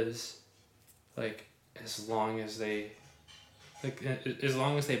lives like as long as they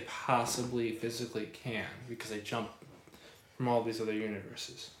possibly physically can, because they jump from all these other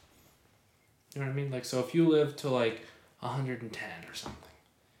universes. You know what I mean? Like, so if you live to like 110 or something,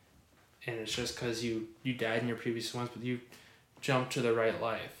 and it's just because you died in your previous ones, but you jumped to the right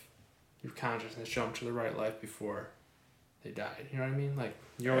life, your consciousness jumped to the right life before they died. You know what I mean? Like,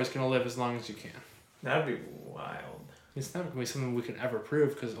 you're always going to live as long as you can. That'd be wild. It's not going to be something we can ever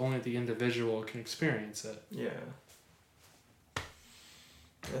prove because only the individual can experience it. Yeah.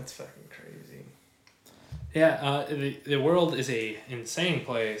 That's fucking crazy. Yeah, the world is a insane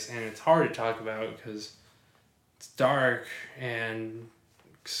place, and it's hard to talk about because it's dark and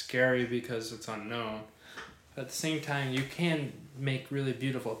scary because it's unknown. But at the same time, you can make really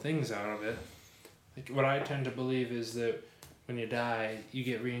beautiful things out of it. Like, what I tend to believe is that when you die, you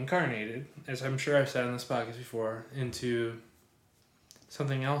get reincarnated, as I'm sure I've said on this podcast before, into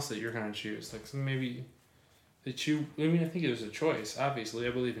something else that you're going to choose. Like, maybe that you, I mean, I think it was a choice, obviously.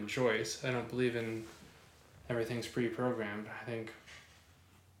 I believe in choice. I don't believe in everything's pre-programmed. I think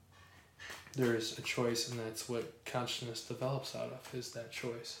there's a choice, and that's what consciousness develops out of, is that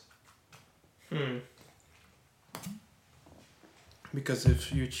choice. Because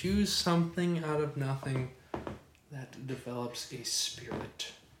if you choose something out of nothing, that develops a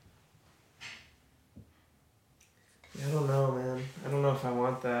spirit. I don't know, man. I don't know if I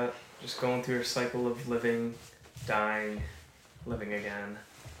want that. Just going through a cycle of living, dying, living again.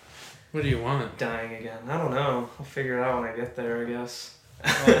 What do you want? Dying again. I don't know. I'll figure it out when I get there, I guess.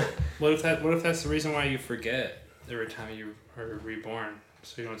 Well, what if that's the reason why you forget every time you are reborn,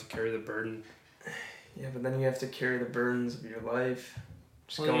 so you don't have to carry the burden? Yeah, but then you have to carry the burdens of your life.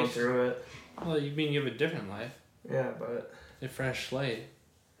 Just Well, going through it. Well, you mean you have a different life, Yeah, but... a fresh slate.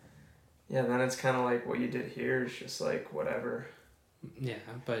 Yeah, then it's kind of like what you did here is just like whatever. Yeah,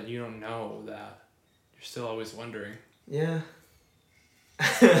 but you don't know that. You're still always wondering. Yeah.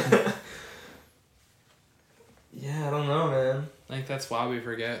 Yeah, I don't know, man. I think that's why we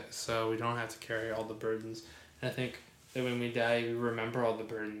forget, so we don't have to carry all the burdens. And I think that when we die, we remember all the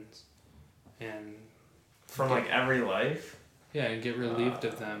burdens. And... From like every life? Yeah, and get relieved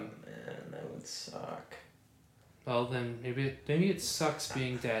of them. Man, that would suck. Well, then maybe it sucks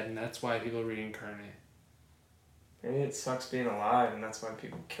being dead, and that's why people reincarnate. Maybe it sucks being alive, and that's why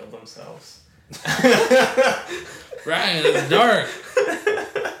people kill themselves. Ryan, it's dark.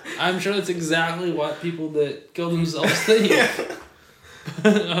 I'm sure that's exactly what people that kill themselves think.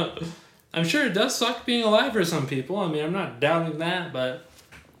 I'm sure it does suck being alive for some people. I mean, I'm not doubting that, but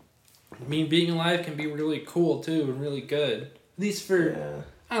I mean, being alive can be really cool too, and really good. At least for,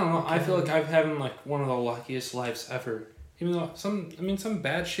 I don't know, I feel like I'm having like one of the luckiest lives ever. Even though some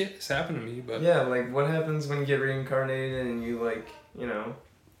bad shit has happened to me, but... Yeah, like, what happens when you get reincarnated and you, like, you know...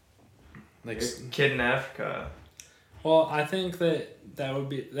 Like, you're a kid in Africa. Well, I think that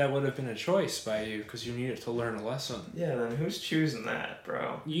would have been a choice by you, because you needed to learn a lesson. Yeah, then who's choosing that,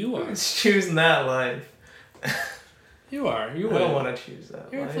 bro? You are. Who's choosing that life? You are. I don't want to choose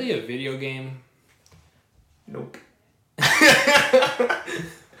that You ever life. play a video game? Nope.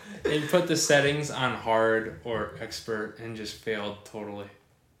 And put the settings on hard or expert and just failed totally?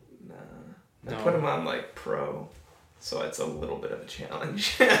 Nah. No. I put them on, like, pro. So it's a little bit of a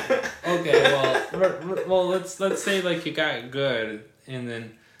challenge. Okay, well, let's say like you got good, and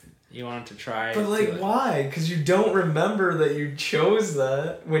then you wanted to try. But like, why? Because you don't remember that you chose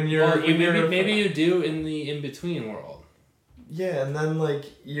that when you're. Well, maybe you do in the in between world. Yeah, and then like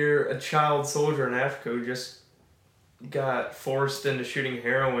you're a child soldier in Africa who just got forced into shooting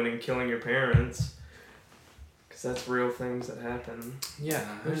heroin and killing your parents. Because that's real things that happen. Yeah,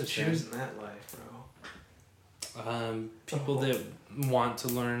 Who's choosing that life, bro? People that want to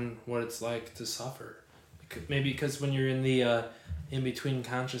learn what it's like to suffer. Maybe because when you're in the in between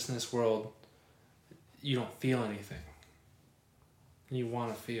consciousness world, you don't feel anything. You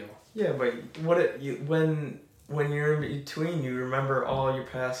want to feel. Yeah, but when you're in between, you remember all your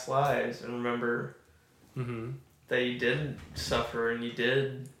past lives and remember that you did suffer and you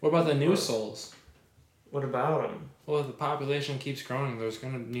did. What about the new souls? What about them? Well, if the population keeps growing, there's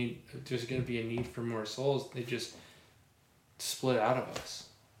gonna be a need for more souls. They just split out of us.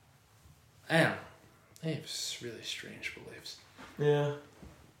 I don't know. They have really strange beliefs. Yeah.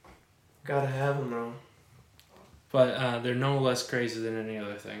 Gotta have them, though. But they're no less crazy than any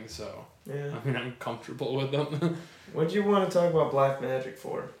other thing, so yeah. I mean, I'm comfortable with them. What'd you want to talk about black magic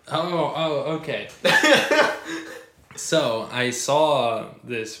for? Oh, okay. So, I saw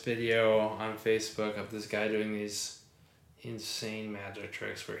this video on Facebook of this guy doing these insane magic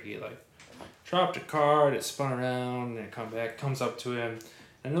tricks where he, like, dropped a card, it spun around, and it comes up to him.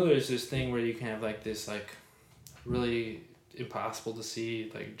 I know there's this thing where you can have, like, this, like, really impossible to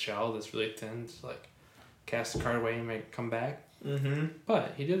see, like, gel that's really thin to, like, cast the card away and make it come back. Mm-hmm.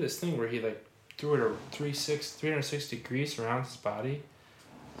 But he did this thing where he, like, threw it 360 degrees around his body.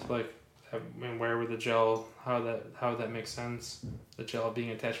 So, like, and where would the gel, how that makes sense, the gel being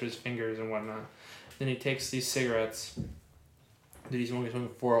attached to his fingers and whatnot. Then he takes these cigarettes that he's only smoking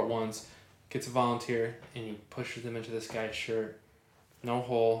 4 at once, gets a volunteer, and he pushes them into this guy's shirt, no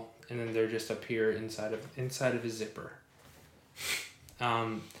hole, and then they just appear inside of his zipper.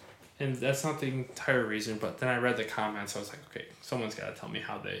 And that's not the entire reason, but then I read the comments, I was like, okay, someone's got to tell me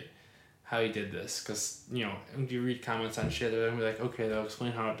how he did this, because, you know, when you read comments on shit, they're going to be like, okay, they'll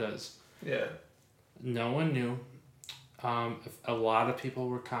explain how it does. Yeah. No one knew. A lot of people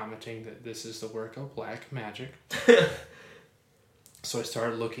were commenting that this is the work of black magic. So I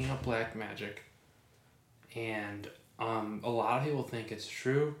started looking up black magic, and a lot of people think it's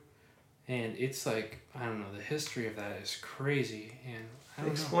true, and it's like, I don't know, the history of that is crazy, and I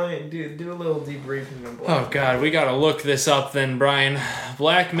don't Explain, know. Do a little debriefing on black Oh God, we gotta look this up then, Brian.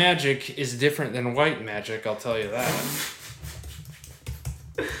 Black magic is different than white magic, I'll tell you that.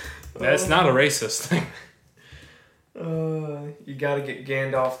 That's not a racist thing. You gotta get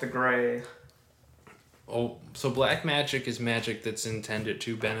Gandalf the Grey. Oh, so black magic is magic that's intended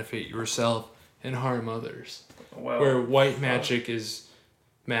to benefit yourself and harm others. Well, where white magic is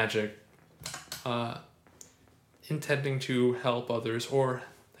magic intending to help others, or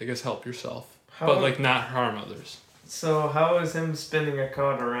I guess help yourself, but like not harm others. So how is him spinning a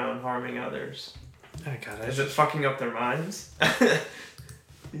card around harming others? Oh God, is it fucking up their minds?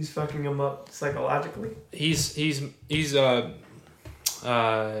 He's fucking them up psychologically. He's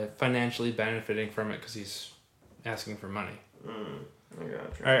financially benefiting from it because he's asking for money. I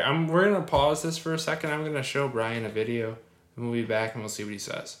gotcha. All right, we're gonna pause this for a second. I'm gonna show Brian a video, and we'll be back and we'll see what he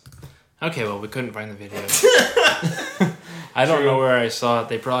says. Okay, well, we couldn't find the video. I don't know where I saw it.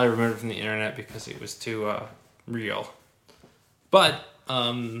 They probably removed it from the internet because it was too real. But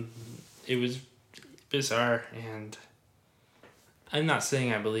it was bizarre, and I'm not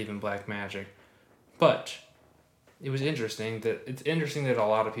saying I believe in black magic, but it was interesting that a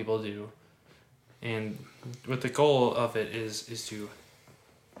lot of people do, and what the goal of it is to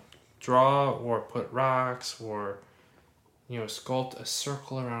draw or put rocks or, you know, sculpt a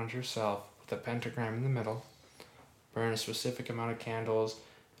circle around yourself with a pentagram in the middle, burn a specific amount of candles,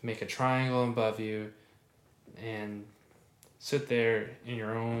 make a triangle above you, and sit there in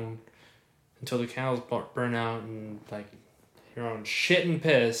your own until the candles burn out and like your own shit and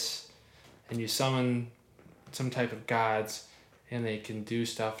piss, and you summon some type of gods, and they can do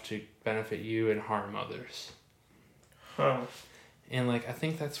stuff to benefit you and harm others. Huh. And like I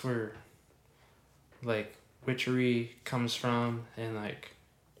think that's where like witchery comes from, and like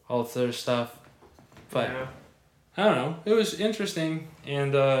all this other stuff. But yeah. I don't know. It was interesting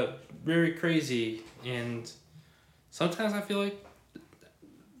and very crazy, and sometimes I feel like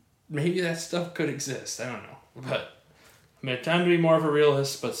maybe that stuff could exist. I don't know. But I mean, time to be more of a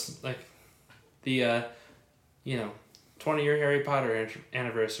realist, but like the 20-year Harry Potter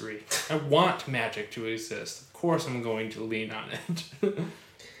anniversary. I want magic to exist. Of course I'm going to lean on it.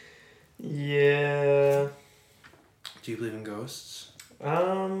 Yeah. Do you believe in ghosts?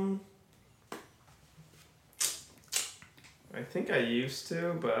 I think I used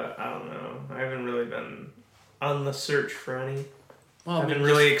to, but I don't know. I haven't really been on the search for any. Well, I haven't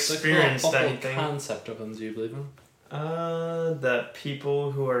really experienced the whole anything. concept of them, do you believe them? That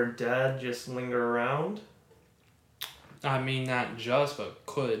people who are dead just linger around. I mean, not just, but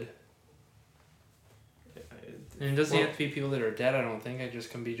could. And it doesn't have to be people that are dead, I don't think. It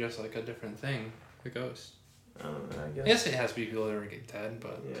just can be just like a different thing. A ghost. I don't know, I I guess. guess it has to be people that are dead,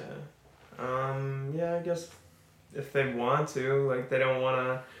 but... Yeah. Yeah, I guess if they want to, like, they don't want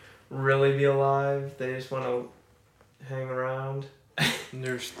to really be alive, they just want to hang around. And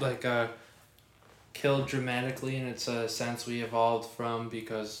there's like killed dramatically, and it's a sense we evolved from,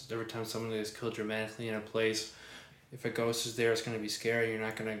 because every time someone is killed dramatically in a place, if a ghost is there, it's going to be scary. You're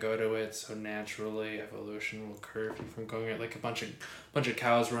not going to go to it, so naturally evolution will curve you from going. Like a bunch of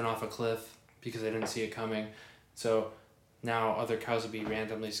cows run off a cliff because they didn't see it coming, so now other cows would be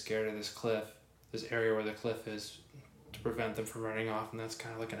randomly scared of this cliff, this area where the cliff is, to prevent them from running off, and that's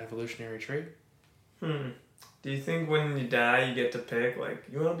kind of like an evolutionary trait. Do you think when you die you get to pick, like,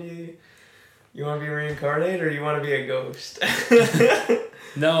 you want to be reincarnated or you want to be a ghost?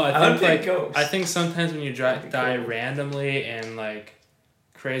 No, I think like ghost. I think sometimes when you die randomly and like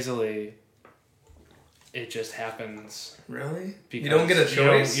crazily, it just happens. Really? Because You don't get a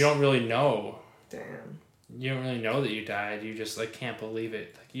choice? You don't really know. Damn. You don't really know that you died. You just like can't believe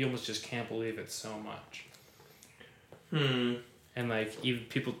it. Like you almost just can't believe it so much. And like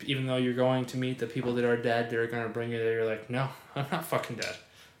even though you're going to meet the people that are dead, they're gonna bring you there. You're like, no, I'm not fucking dead.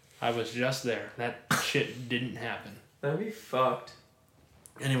 I was just there. That shit didn't happen. That'd be fucked.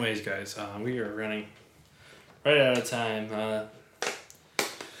 Anyways, guys, we are running right out of time.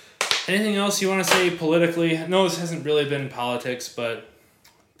 Anything else you want to say politically? No, this hasn't really been politics, but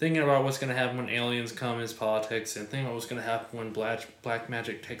thinking about what's going to happen when aliens come is politics, and thinking about what's going to happen when black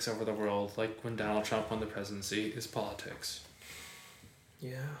magic takes over the world, like when Donald Trump won the presidency, is politics.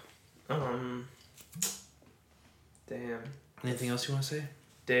 Yeah. Damn. Anything else you want to say?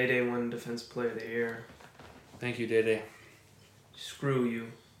 Day won Defense Player of the Year. Thank you, Day. Screw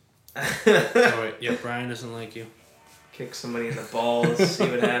you. Oh, wait. Yeah, Brian doesn't like you. Kick somebody in the balls, see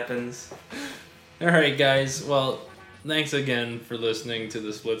what happens. Alright, guys. Well, thanks again for listening to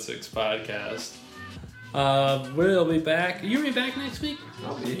the Split Six podcast. We'll be back. You'll be back next week?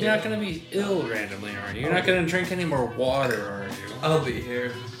 I'll be here. You're not going to be ill randomly, are you? You're not going to drink any more water, are you? I'll be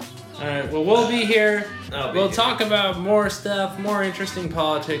here. Alright, well, we'll be here. We'll here. talk about more stuff, more interesting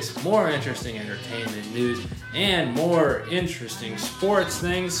politics, more interesting entertainment news, and more interesting sports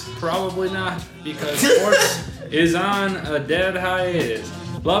things. Probably not, because sports is on a dead hiatus.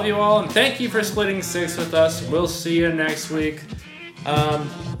 Love you all, and thank you for splitting six with us. We'll see you next week.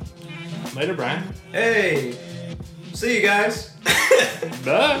 Later, Brian. Hey, see you guys.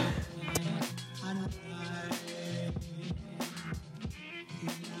 Bye.